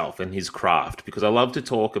himself and his craft, because I love to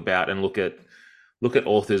talk about and look at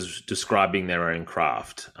authors describing their own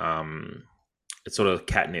craft. It's sort of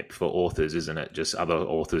catnip for authors, isn't it? Just other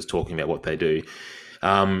authors talking about what they do.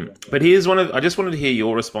 But here's I just wanted to hear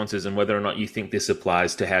your responses and whether or not you think this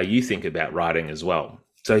applies to how you think about writing as well.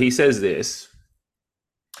 So he says this.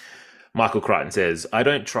 Michael Crichton says, I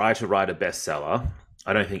don't try to write a bestseller.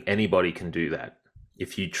 I don't think anybody can do that.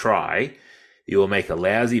 If you try, you will make a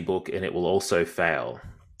lousy book and it will also fail.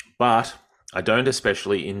 But I don't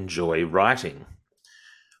especially enjoy writing.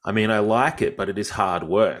 I mean, I like it, but it is hard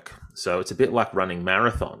work. So it's a bit like running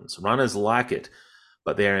marathons. Runners like it,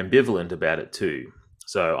 but they're ambivalent about it too.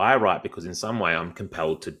 So I write because in some way I'm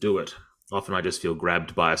compelled to do it. Often I just feel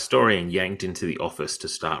grabbed by a story and yanked into the office to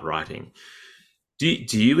start writing. Do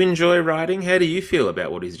you enjoy writing? How do you feel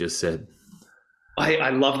about what he's just said? I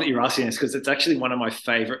love that you're asking this because it's actually one of my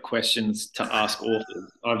favorite questions to ask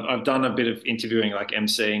authors. I've done a bit of interviewing, like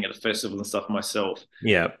emceeing at a festival and stuff myself.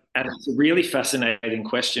 Yeah. And it's a really fascinating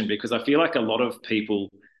question because I feel like a lot of people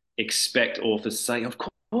expect authors to say, of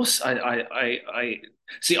course,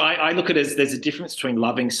 see, I look at it as there's a difference between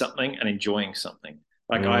loving something and enjoying something.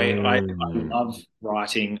 Like I Mm. love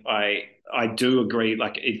writing. I do agree,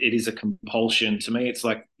 like it is a compulsion to me. It's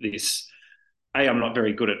like this I'm not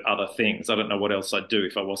very good at other things. I don't know what else I'd do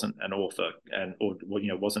if I wasn't an author and or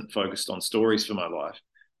wasn't focused on stories for my life.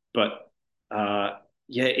 But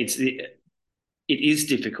yeah, it is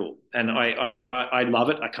difficult, and I love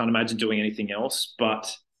it. I can't imagine doing anything else.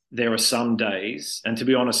 But there are some days, and to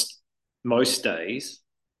be honest, most days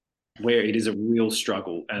where it is a real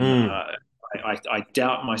struggle, and Mm. I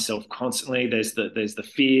doubt myself constantly. There's the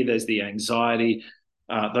fear, there's the anxiety,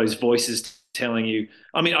 those voices telling you.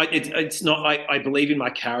 I mean, it's not. I believe in my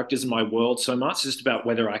characters and my world so much. It's just about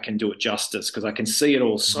whether I can do it justice because I can see it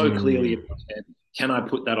all so clearly in Mm. my head. Can I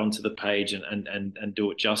put that onto the page and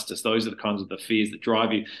do it justice? Those are the kinds of the fears that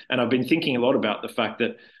drive you. And I've been thinking a lot about the fact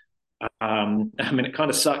that I mean, it kind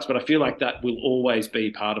of sucks, but I feel like that will always be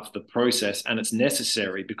part of the process, and it's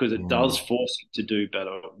necessary because it does Mm. force you to do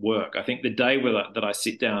better work. I think the day that I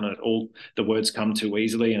sit down and all the words come too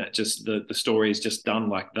easily, and it just the story is just done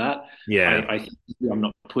like that, Yeah. I think I'm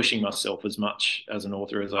not pushing myself as much as an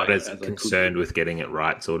author Not as as I could. concerned with getting it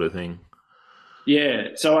right, sort of thing.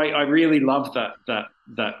 Yeah, so I really love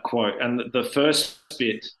that quote, and the first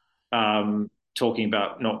bit talking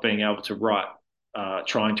about not being able to write,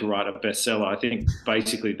 trying to write a bestseller. I think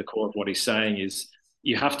basically the core of what he's saying is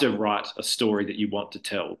you have to write a story that you want to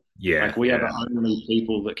tell. Yeah. Like we are Yeah. the only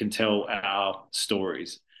people that can tell our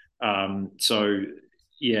stories. So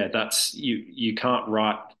yeah, that's you can't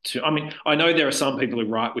write to. I mean, I know there are some people who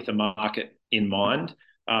write with a market in mind,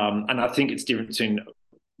 and I think it's different between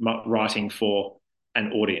writing for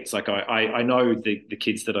an audience. Like I know the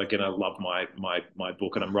kids that are going to love my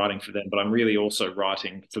book, and I'm writing for them. But I'm really also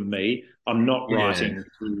writing for me. I'm not Yeah. writing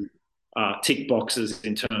to tick boxes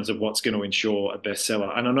in terms of what's going to ensure a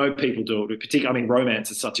bestseller. And I know people do it. Particularly, I mean,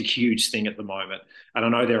 romance is such a huge thing at the moment. And I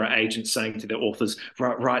know there are agents saying to their authors,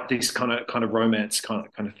 write this kind of romance kind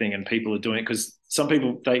of thing, and people are doing it because some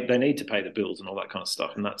people they need to pay the bills and all that kind of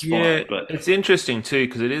stuff, and that's Yeah, fine. But it's interesting too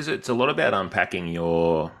because it's a lot about unpacking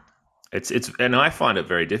your it's and I find it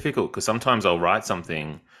very difficult because sometimes I'll write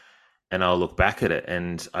something and I'll look back at it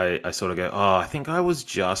and I sort of go, oh, I think I was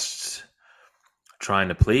just trying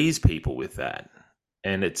to please people with that.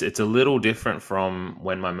 And it's a little different from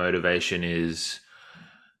when my motivation is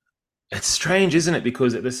it's strange, isn't it?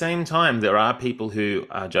 Because at the same time, there are people who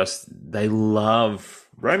are just, they love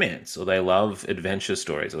romance or they love adventure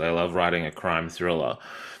stories or they love writing a crime thriller.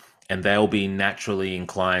 And they'll be naturally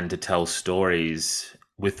inclined to tell stories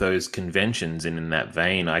with those conventions and in that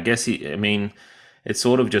vein. I guess, I mean, it's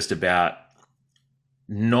sort of just about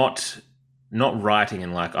not not writing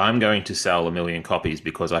in like I'm going to sell 1 million copies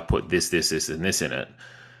because I put this, and this in it.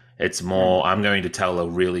 It's more I'm going to tell a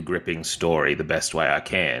really gripping story the best way I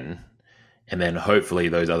can, and then hopefully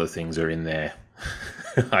those other things are in there.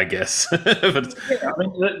 I guess. But yeah, I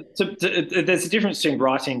mean, there's a difference between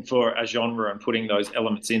writing for a genre and putting those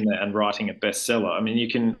elements in there and writing a bestseller. I mean, you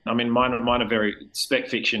can. I mean, mine are very spec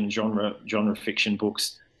fiction genre fiction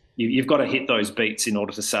books. You've got to hit those beats in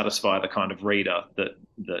order to satisfy the kind of reader that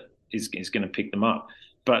is going to pick them up.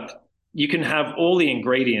 But you can have all the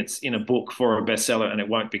ingredients in a book for a bestseller, and it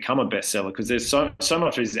won't become a bestseller because there's so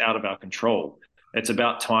much is out of our control. It's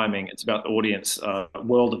about timing. It's about the audience.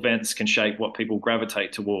 World events can shape what people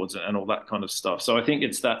gravitate towards and all that kind of stuff. So I think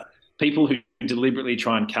it's that people who deliberately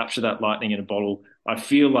try and capture that lightning in a bottle, I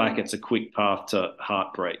feel like it's a quick path to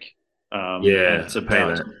heartbreak. And yeah, it's I pay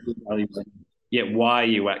about, that. yeah, why are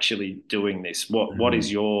you actually doing this? What Mm.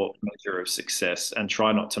 is your measure of success? And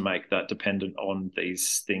try not to make that dependent on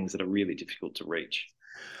these things that are really difficult to reach.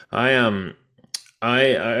 I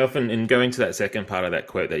I often in going to that second part of that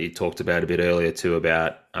quote that you talked about a bit earlier too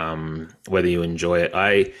about whether you enjoy it.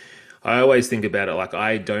 I always think about it like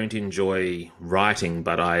I don't enjoy writing,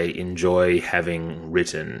 but I enjoy having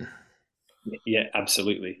written. Yeah,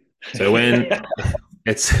 absolutely. So when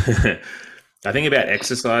it's I think about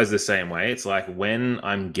exercise the same way. It's like when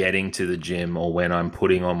I'm getting to the gym or when I'm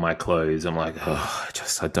putting on my clothes, I'm like, oh,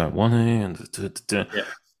 I don't want to. Yeah.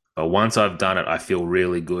 But once I've done it, I feel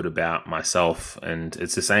really good about myself. And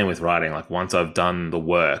it's the same with writing. Like once I've done the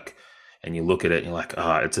work and you look at it, and you're like,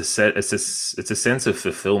 oh, it's a sense of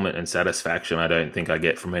fulfillment and satisfaction I don't think I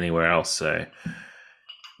get from anywhere else. So,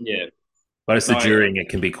 Yeah. but it's the No, during it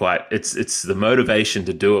can be quite, it's the motivation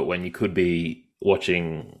to do it when you could be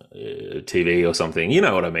watching TV or something. You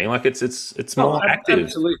know what I mean? Like it's oh, more active.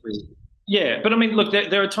 absolutely. Yeah, but I mean, look,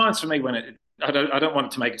 there are times for me when I don't want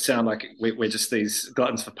it to make it sound like we're just these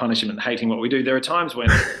gluttons for punishment and hating what we do. There are times when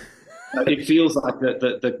it feels like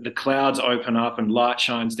the clouds open up and light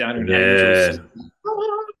shines down and angels, Yeah.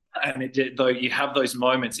 and though you have those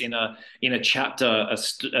moments in a chapter,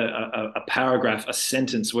 a paragraph, a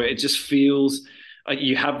sentence where it just feels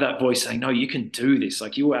you have that voice saying, "No, you can do this.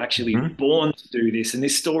 Like you were actually Mhm. born to do this, and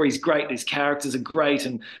this story's great. These characters are great,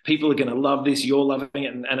 and people are going to love this. You're loving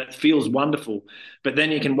it, and it feels wonderful." But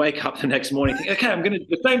then you can wake up the next morning, and think, "Okay,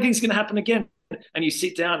 the same thing's going to happen again," and you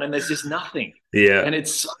sit down, and there's just nothing, Yeah. and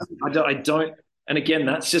I don't. And again,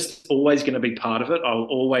 that's just always going to be part of it. I'll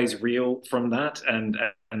always reel from that and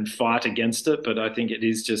fight against it. But I think it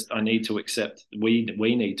is just I need to accept. We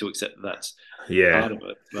need to accept that that's Yeah. part of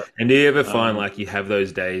it. But And do you ever find um, like you have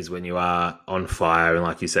those days when you are on fire and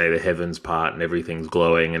like you say the heavens part and everything's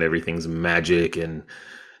glowing and everything's magic and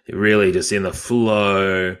you're really just in the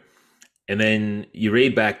flow and then you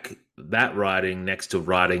read back that writing next to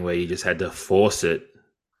writing where you just had to force it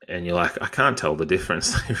and you're like I can't tell the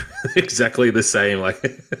difference. Exactly the same like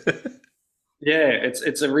yeah,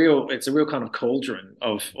 it's a real kind of cauldron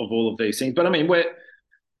of all of these things. But I mean,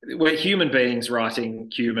 we're human beings writing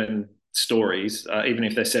human stories, even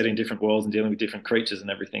if they're set in different worlds and dealing with different creatures and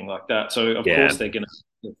everything like that. So of yeah. course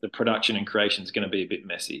the production and creation is going to be a bit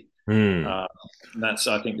messy. Hmm. Uh, and that's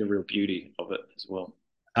I think the real beauty of it as well.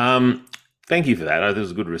 Um, thank you for that. That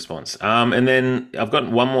was a good response. And then I've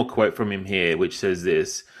got one more quote from him here, which says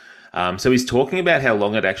this. So he's talking about how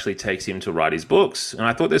long it actually takes him to write his books, and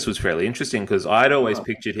I thought this was fairly interesting because I'd always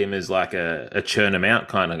pictured him as like a churn 'em out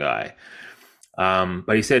kind of guy.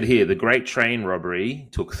 But he said here, the Great Train Robbery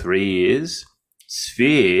took 3 years,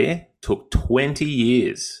 Sphere took 20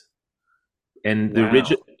 years, and the Wow.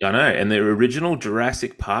 original I know, and the original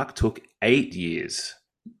Jurassic Park took 8 years.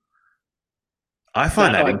 I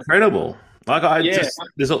find That that like incredible. Like I yeah. just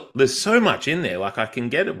there's so much in there. Like I can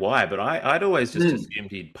get it why, but I'd always just Mm.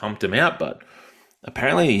 assumed he'd pumped him out, but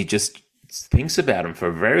apparently he just thinks about him for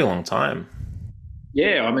a very long time.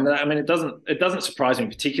 Yeah, I mean, it doesn't surprise me,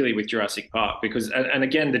 particularly with Jurassic Park, because and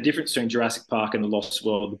again, the difference between Jurassic Park and The Lost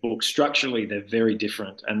World, the book structurally they're very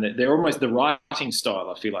different, and they're almost the writing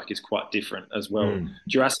style I feel like is quite different as well. Mm.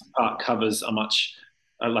 Jurassic Park covers a much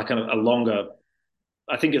like a longer,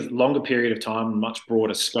 I think, a longer period of time, much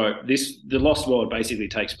broader scope. The Lost World basically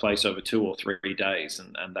takes place over 2 or 3 days,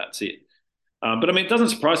 and that's it. But I mean, it doesn't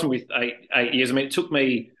surprise me with 8 years. I mean, it took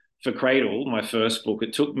me for Cradle, my first book,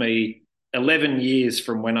 it took me 11 years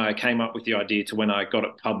from when I came up with the idea to when I got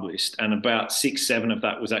it published. And about 6, 7 of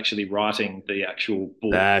that was actually writing the actual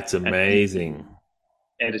book That's and amazing.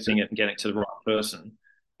 editing it and getting it to the right person.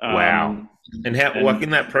 Wow. Um, And how like and in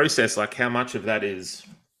that process, like how much of that is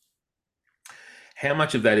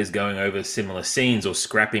going over similar scenes or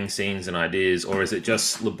scrapping scenes and ideas, or is it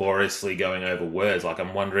just laboriously going over words? Like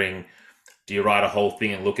I'm wondering, do you write a whole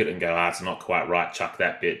thing and look at it and go, ah, it's not quite right, chuck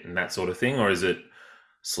that bit and that sort of thing? Or is it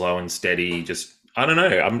slow and steady? Just, I don't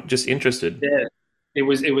know. I'm just interested. yeah,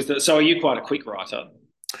 so are you quite a quick writer?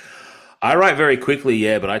 I write very quickly,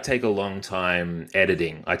 yeah, but I take a long time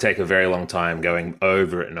editing. I take a very long time going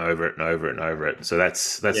over it and over it and over it and over it. So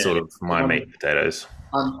that's Yeah. sort of my meat and potatoes.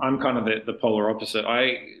 I'm kind of the polar opposite.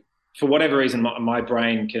 For whatever reason, my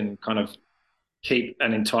brain can kind of keep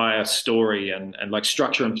an entire story and like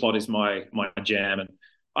structure and plot is my jam, and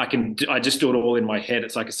I just do it all in my head.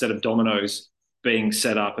 It's like a set of dominoes being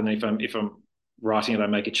set up, and then if I'm writing it, I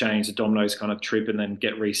make a change. The dominoes kind of trip and then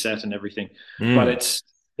get reset and everything. But Mm.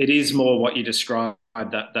 it is more what you described,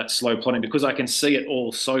 that slow plotting, because I can see it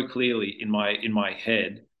all so clearly in my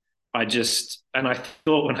head. I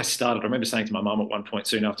thought when I started, I remember saying to my mum at one point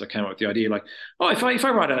soon after I came up with the idea, like, oh, if I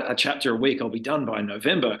write a chapter a week, I'll be done by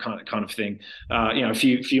November, kind of thing, a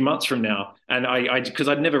few months from now. And because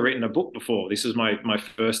I'd never written a book before, this was my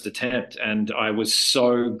first attempt, and I was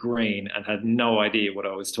so green and had no idea what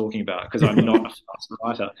I was talking about because I'm not a fast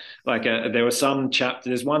writer. Like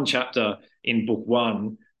there's one chapter in book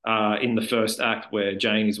one. In the first act, where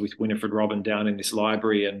Jane is with Winifred Robin down in this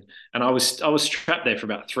library, and I was trapped there for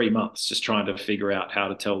about 3 months just trying to figure out how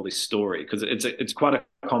to tell this story because it's quite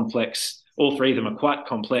a complex all three of them are quite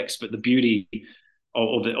complex, but the beauty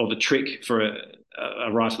or the trick for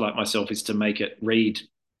a writer like myself is to make it read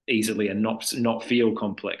easily and not feel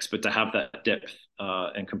complex, but to have that depth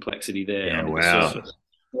and complexity there Yeah, under the wow. surface.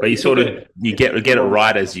 But you It took sort of a you get it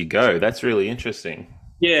right as you go. That's really interesting.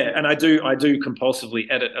 Yeah, and I do compulsively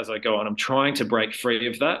edit as I go on. I'm trying to break free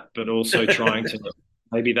of that, but also trying to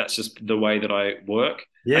maybe that's just the way that I work.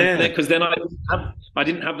 And then Yeah. because then I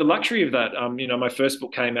didn't have the luxury of that. My first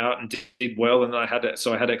book came out and did well, and I had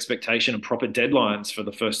expectation and proper deadlines for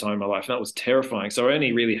the first time in my life. And that was terrifying. So I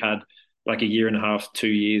only really had like a year and a half, 2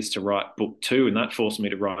 years to write book two, and that forced me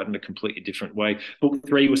to write in a completely different way. Book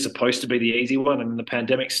three was supposed to be the easy one, and then the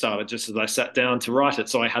pandemic started just as I sat down to write it.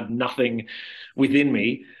 So I had nothing within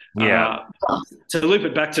me. Yeah. To loop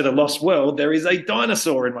it back to the Lost World, there is a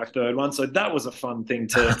dinosaur in my third one, so that was a fun thing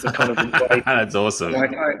to kind of enjoy. That's awesome.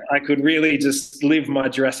 Like I could really just live my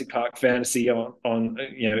Jurassic Park fantasy on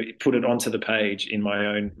put it onto the page in my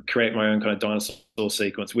own, create my own kind of dinosaur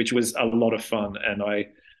sequence, which was a lot of fun. And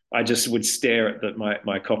I just would stare at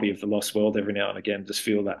my copy of the Lost World every now and again, just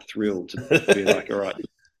feel that thrill to be like, all right,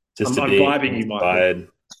 Just to I'm be vibing you, Michael. inspired.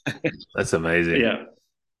 That's amazing. Yeah,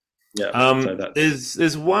 yeah. So that's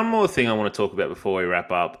There's one more thing I want to talk about before we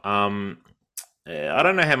wrap up. I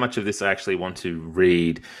don't know how much of this I actually want to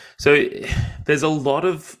read. So there's a lot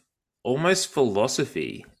of almost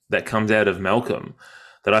philosophy that comes out of Malcolm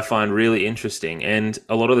that I find really interesting. And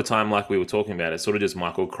a lot of the time, like we were talking about, it's sort of just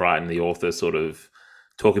Michael Crichton, the author, sort of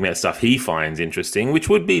talking about stuff he finds interesting, which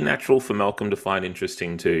would be natural for Malcolm to find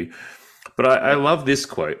interesting too. But I love this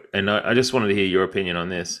quote, and I just wanted to hear your opinion on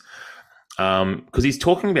this. Because he's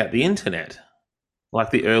talking about the internet,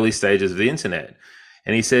 like the early stages of the internet.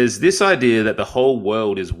 And he says, this idea that the whole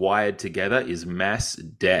world is wired together is mass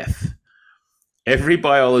death. Every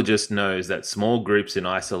biologist knows that small groups in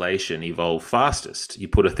isolation evolve fastest. You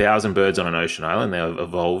put 1,000 birds on an ocean island, they'll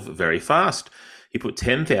evolve very fast. You put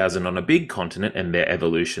 10,000 on a big continent and their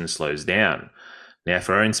evolution slows down. Now,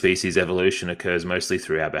 for our own species, evolution occurs mostly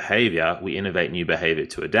through our behavior. We innovate new behavior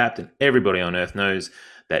to adapt, and everybody on Earth knows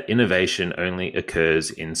that innovation only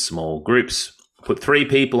occurs in small groups. Put 3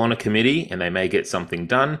 people on a committee and they may get something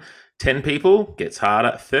done. 10 people gets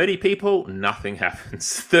harder. 30 people, nothing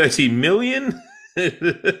happens. 30 million,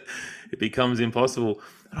 it becomes impossible.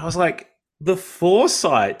 And I was like, the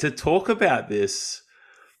foresight to talk about this.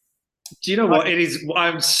 Do you know what it is?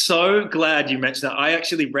 I'm so glad you mentioned that. I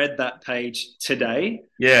actually read that page today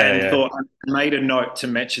Yeah, and yeah. thought I made a note to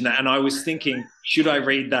mention that. And I was thinking, should I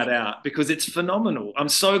read that out? Because it's phenomenal. I'm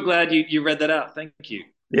so glad you read that out. Thank you.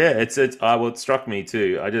 Yeah, well, it struck me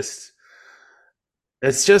too.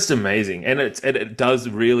 It's just amazing, and it does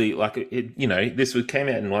really like it. This came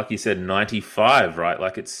out in, like you said, 95, right?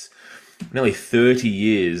 Like it's nearly 30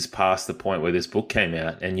 years past the point where this book came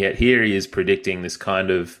out, and yet here he is predicting this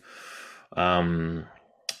kind of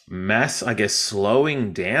mass, I guess,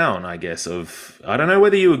 slowing down. I guess I don't know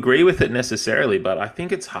whether you agree with it necessarily, but I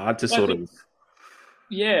think it's hard to I sort think of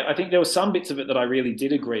Yeah, I think there were some bits of it that I really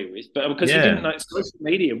did agree with, but because you didn't yeah, know social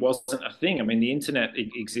media wasn't a thing. I mean, the internet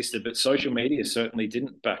existed, but social media certainly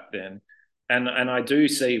didn't back then. And I do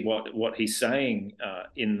see what he's saying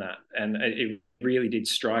in that, and it really did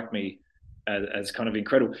strike me as kind of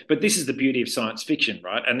incredible. But this is the beauty of science fiction,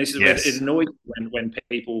 right? And this is where it yes, annoys me when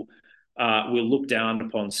people will look down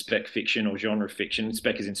upon spec fiction or genre fiction.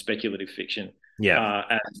 Spec is in speculative fiction,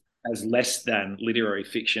 yeah. as less than literary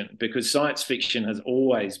fiction, because science fiction has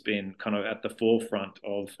always been kind of at the forefront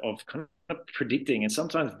of kind of predicting, and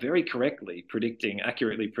sometimes very correctly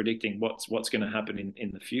accurately predicting what's going to happen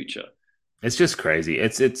in the future. It's just crazy.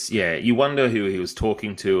 It's yeah, you wonder who he was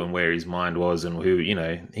talking to and where his mind was and who,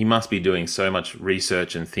 he must be doing so much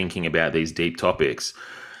research and thinking about these deep topics.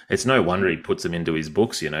 It's no wonder he puts them into his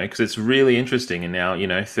books, because it's really interesting. And now,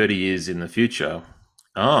 30 years in the future,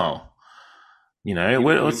 oh,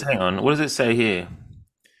 let's hang on. What does it say here?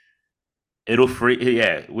 It'll free,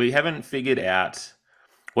 yeah, we haven't figured out.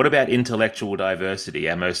 What about intellectual diversity,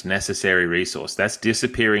 our most necessary resource? That's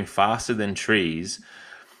disappearing faster than trees.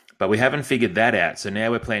 But we haven't figured that out. So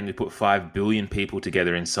now we're planning to put 5 billion people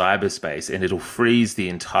together in cyberspace and it'll freeze the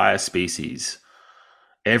entire species.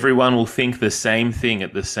 Everyone will think the same thing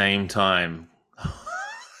at the same time.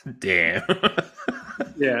 Damn.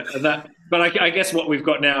 Yeah, and that. But I guess what we've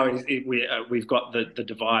got now is we've got the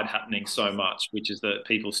divide happening so much, which is that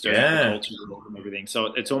people stirring up the Yeah. culture and everything.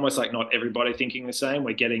 So it's almost like not everybody thinking the same.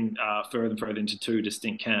 We're getting further and further into two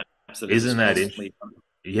distinct camps that are Isn't just that interesting? constantly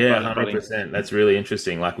Yeah, butting. 100%. That's really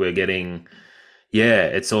interesting. Like we're getting, yeah,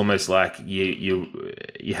 it's almost like you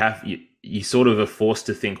have, you sort of are forced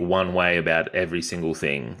to think one way about every single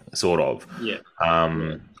thing, sort of. Yeah,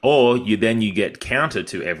 yeah. Or you get counter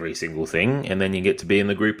to every single thing, and then you get to be in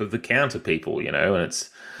the group of the counter people, and it's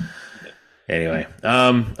Yeah. anyway.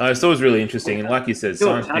 I thought it was really interesting, and like you said, Do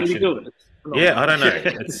it. science How did he fiction. do it? It's Yeah, phenomenal. I don't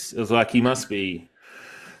know. It was like he must be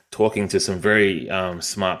talking to some very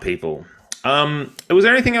smart people. Was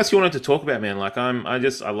there anything else you wanted to talk about, man? Like I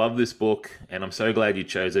love this book, and I'm so glad you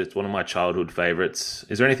chose it. It's one of my childhood favorites.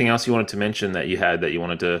 Is there anything else you wanted to mention that you had that you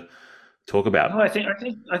wanted to talk No, about? I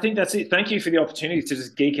think that's it. Thank you for the opportunity to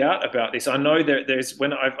just geek out about this. I know there's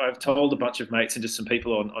when I've told a bunch of mates and just some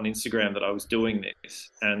people on Instagram that I was doing this,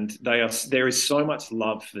 and there is so much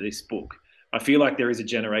love for this book. I feel like there is a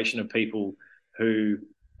generation of people who,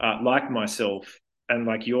 like myself and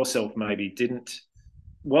like yourself, maybe didn't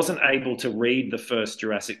wasn't able to read the first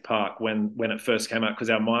Jurassic Park when it first came out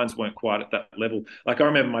because our minds weren't quite at that level. Like I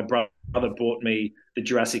remember my brother bought me the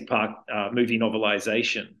Jurassic Park movie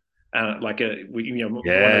novelization, like one of those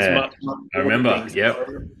Yeah, much much I older remember. things. Yep.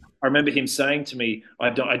 I remember him saying to me,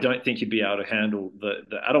 "I don't think you'd be able to handle the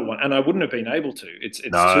adult one," and I wouldn't have been able to. It's too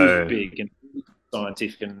No, big and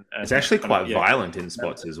scientific it's and actually kind of quite violent in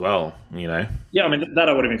spots as well. yeah. I mean that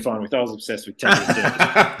I would have been fine with. I was obsessed with Temple of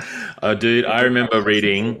Doom. Oh, dude, I remember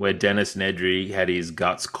reading where Dennis Nedry had his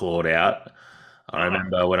guts clawed out. I Uh,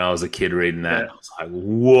 remember when I was a kid reading that. yeah, I was like,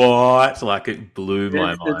 "What?" Like it blew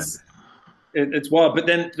my it's mind. it's it's wild. But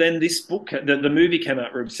then this book, the movie came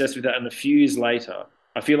out. We're obsessed with that, and a few years later,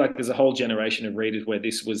 I feel like there's a whole generation of readers where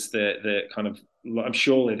this was the kind of. I'm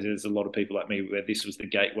sure there's a lot of people like me where this was the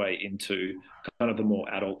gateway into kind of the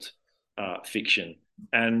more adult fiction.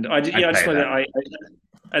 And I'd I just pay know that that.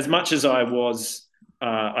 as much as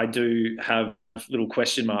I do have little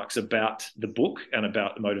question marks about the book and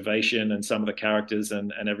about the motivation and some of the characters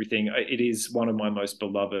and everything. It is one of my most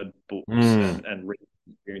beloved books Mm. and reading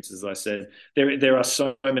experiences. As I said, there are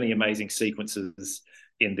so many amazing sequences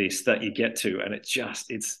in this that you get to, and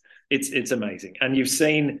it's amazing. And you've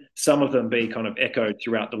seen some of them be kind of echoed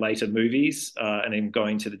throughout the later movies, and in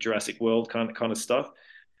going to the Jurassic World kind of stuff.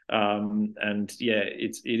 And yeah,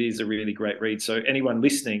 it is a really great read. So anyone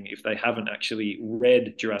listening, if they haven't actually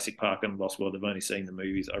read Jurassic Park and Lost World, they've only seen the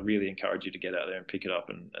movies, I really encourage you to get out there and pick it up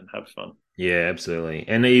and have fun. Yeah, absolutely.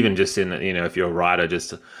 And even just if you're a writer,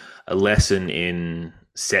 just a lesson in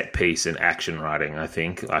set piece and action writing, I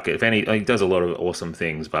think. Like if any, like, he does a lot of awesome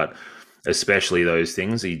things, but especially those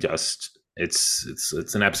things,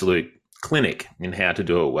 it's an absolute clinic in how to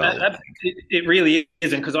do it well. It really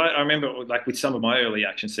isn't because I remember like with some of my early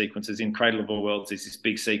action sequences in Cradle of All Worlds, there's this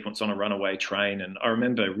big sequence on a runaway train, and I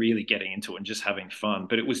remember really getting into it and just having fun.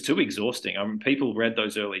 But it was too exhausting. I mean, people read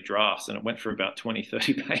those early drafts, and it went for about 20,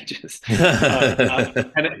 30 pages.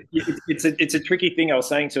 And it's a tricky thing. I was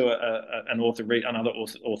saying to another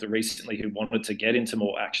author recently who wanted to get into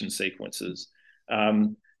more action sequences.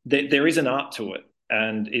 There is an art to it,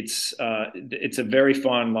 and it's a very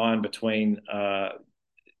fine line between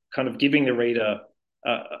kind of giving the reader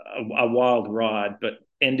a wild ride, but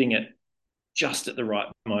ending it just at the right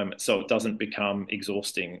moment so it doesn't become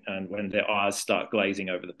exhausting and when their eyes start glazing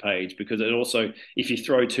over the page. Because it also, if you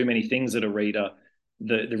throw too many things at a reader,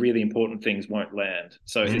 the really important things won't land.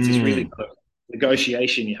 So it's this really Mm. kind of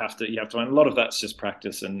negotiation you have to, and a lot of that's just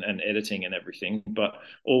practice and editing and everything, but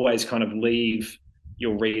always kind of leave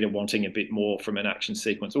your reader wanting a bit more from an action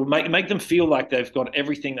sequence, or make them feel like they've got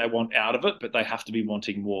everything they want out of it, but they have to be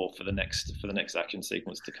wanting more for the next action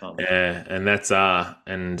sequence to come. Yeah, and that's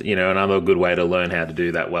another good way to learn how to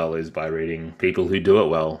do that well is by reading people who do it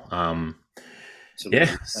well. Yeah,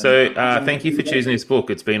 Absolutely. so thank you for choosing this book.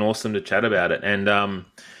 It's been awesome to chat about it, and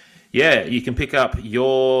yeah, you can pick up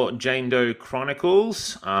your Jane Doe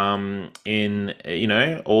Chronicles in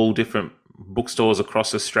all different bookstores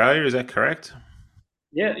across Australia. Is that correct?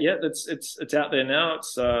 Yeah, it's out there now.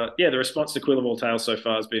 It's yeah, the response to Quill of All Tales so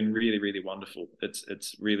far has been really, really wonderful.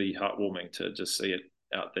 It's really heartwarming to just see it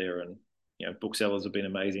out there, and booksellers have been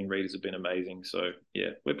amazing, readers have been amazing. So yeah,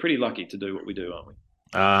 we're pretty lucky to do what we do, aren't we?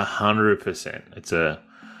 100%. It's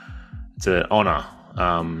an honor.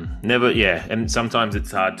 Never, yeah, and sometimes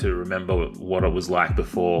it's hard to remember what it was like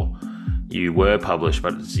before you were published.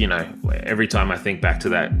 But every time I think back to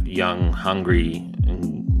that young, hungry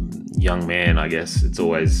young man, I guess it's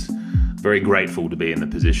always very grateful to be in the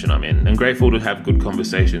position I'm in, and grateful to have good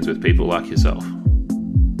conversations with people like yourself.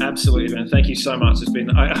 Absolutely, man. Thank you so much. It's been,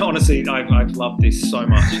 honestly, I've loved this so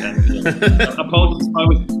much. And apologies, I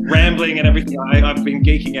was rambling and everything. I've been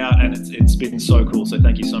geeking out, and it's been so cool. So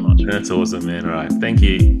thank you so much. That's awesome, man. All right, thank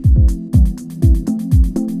you.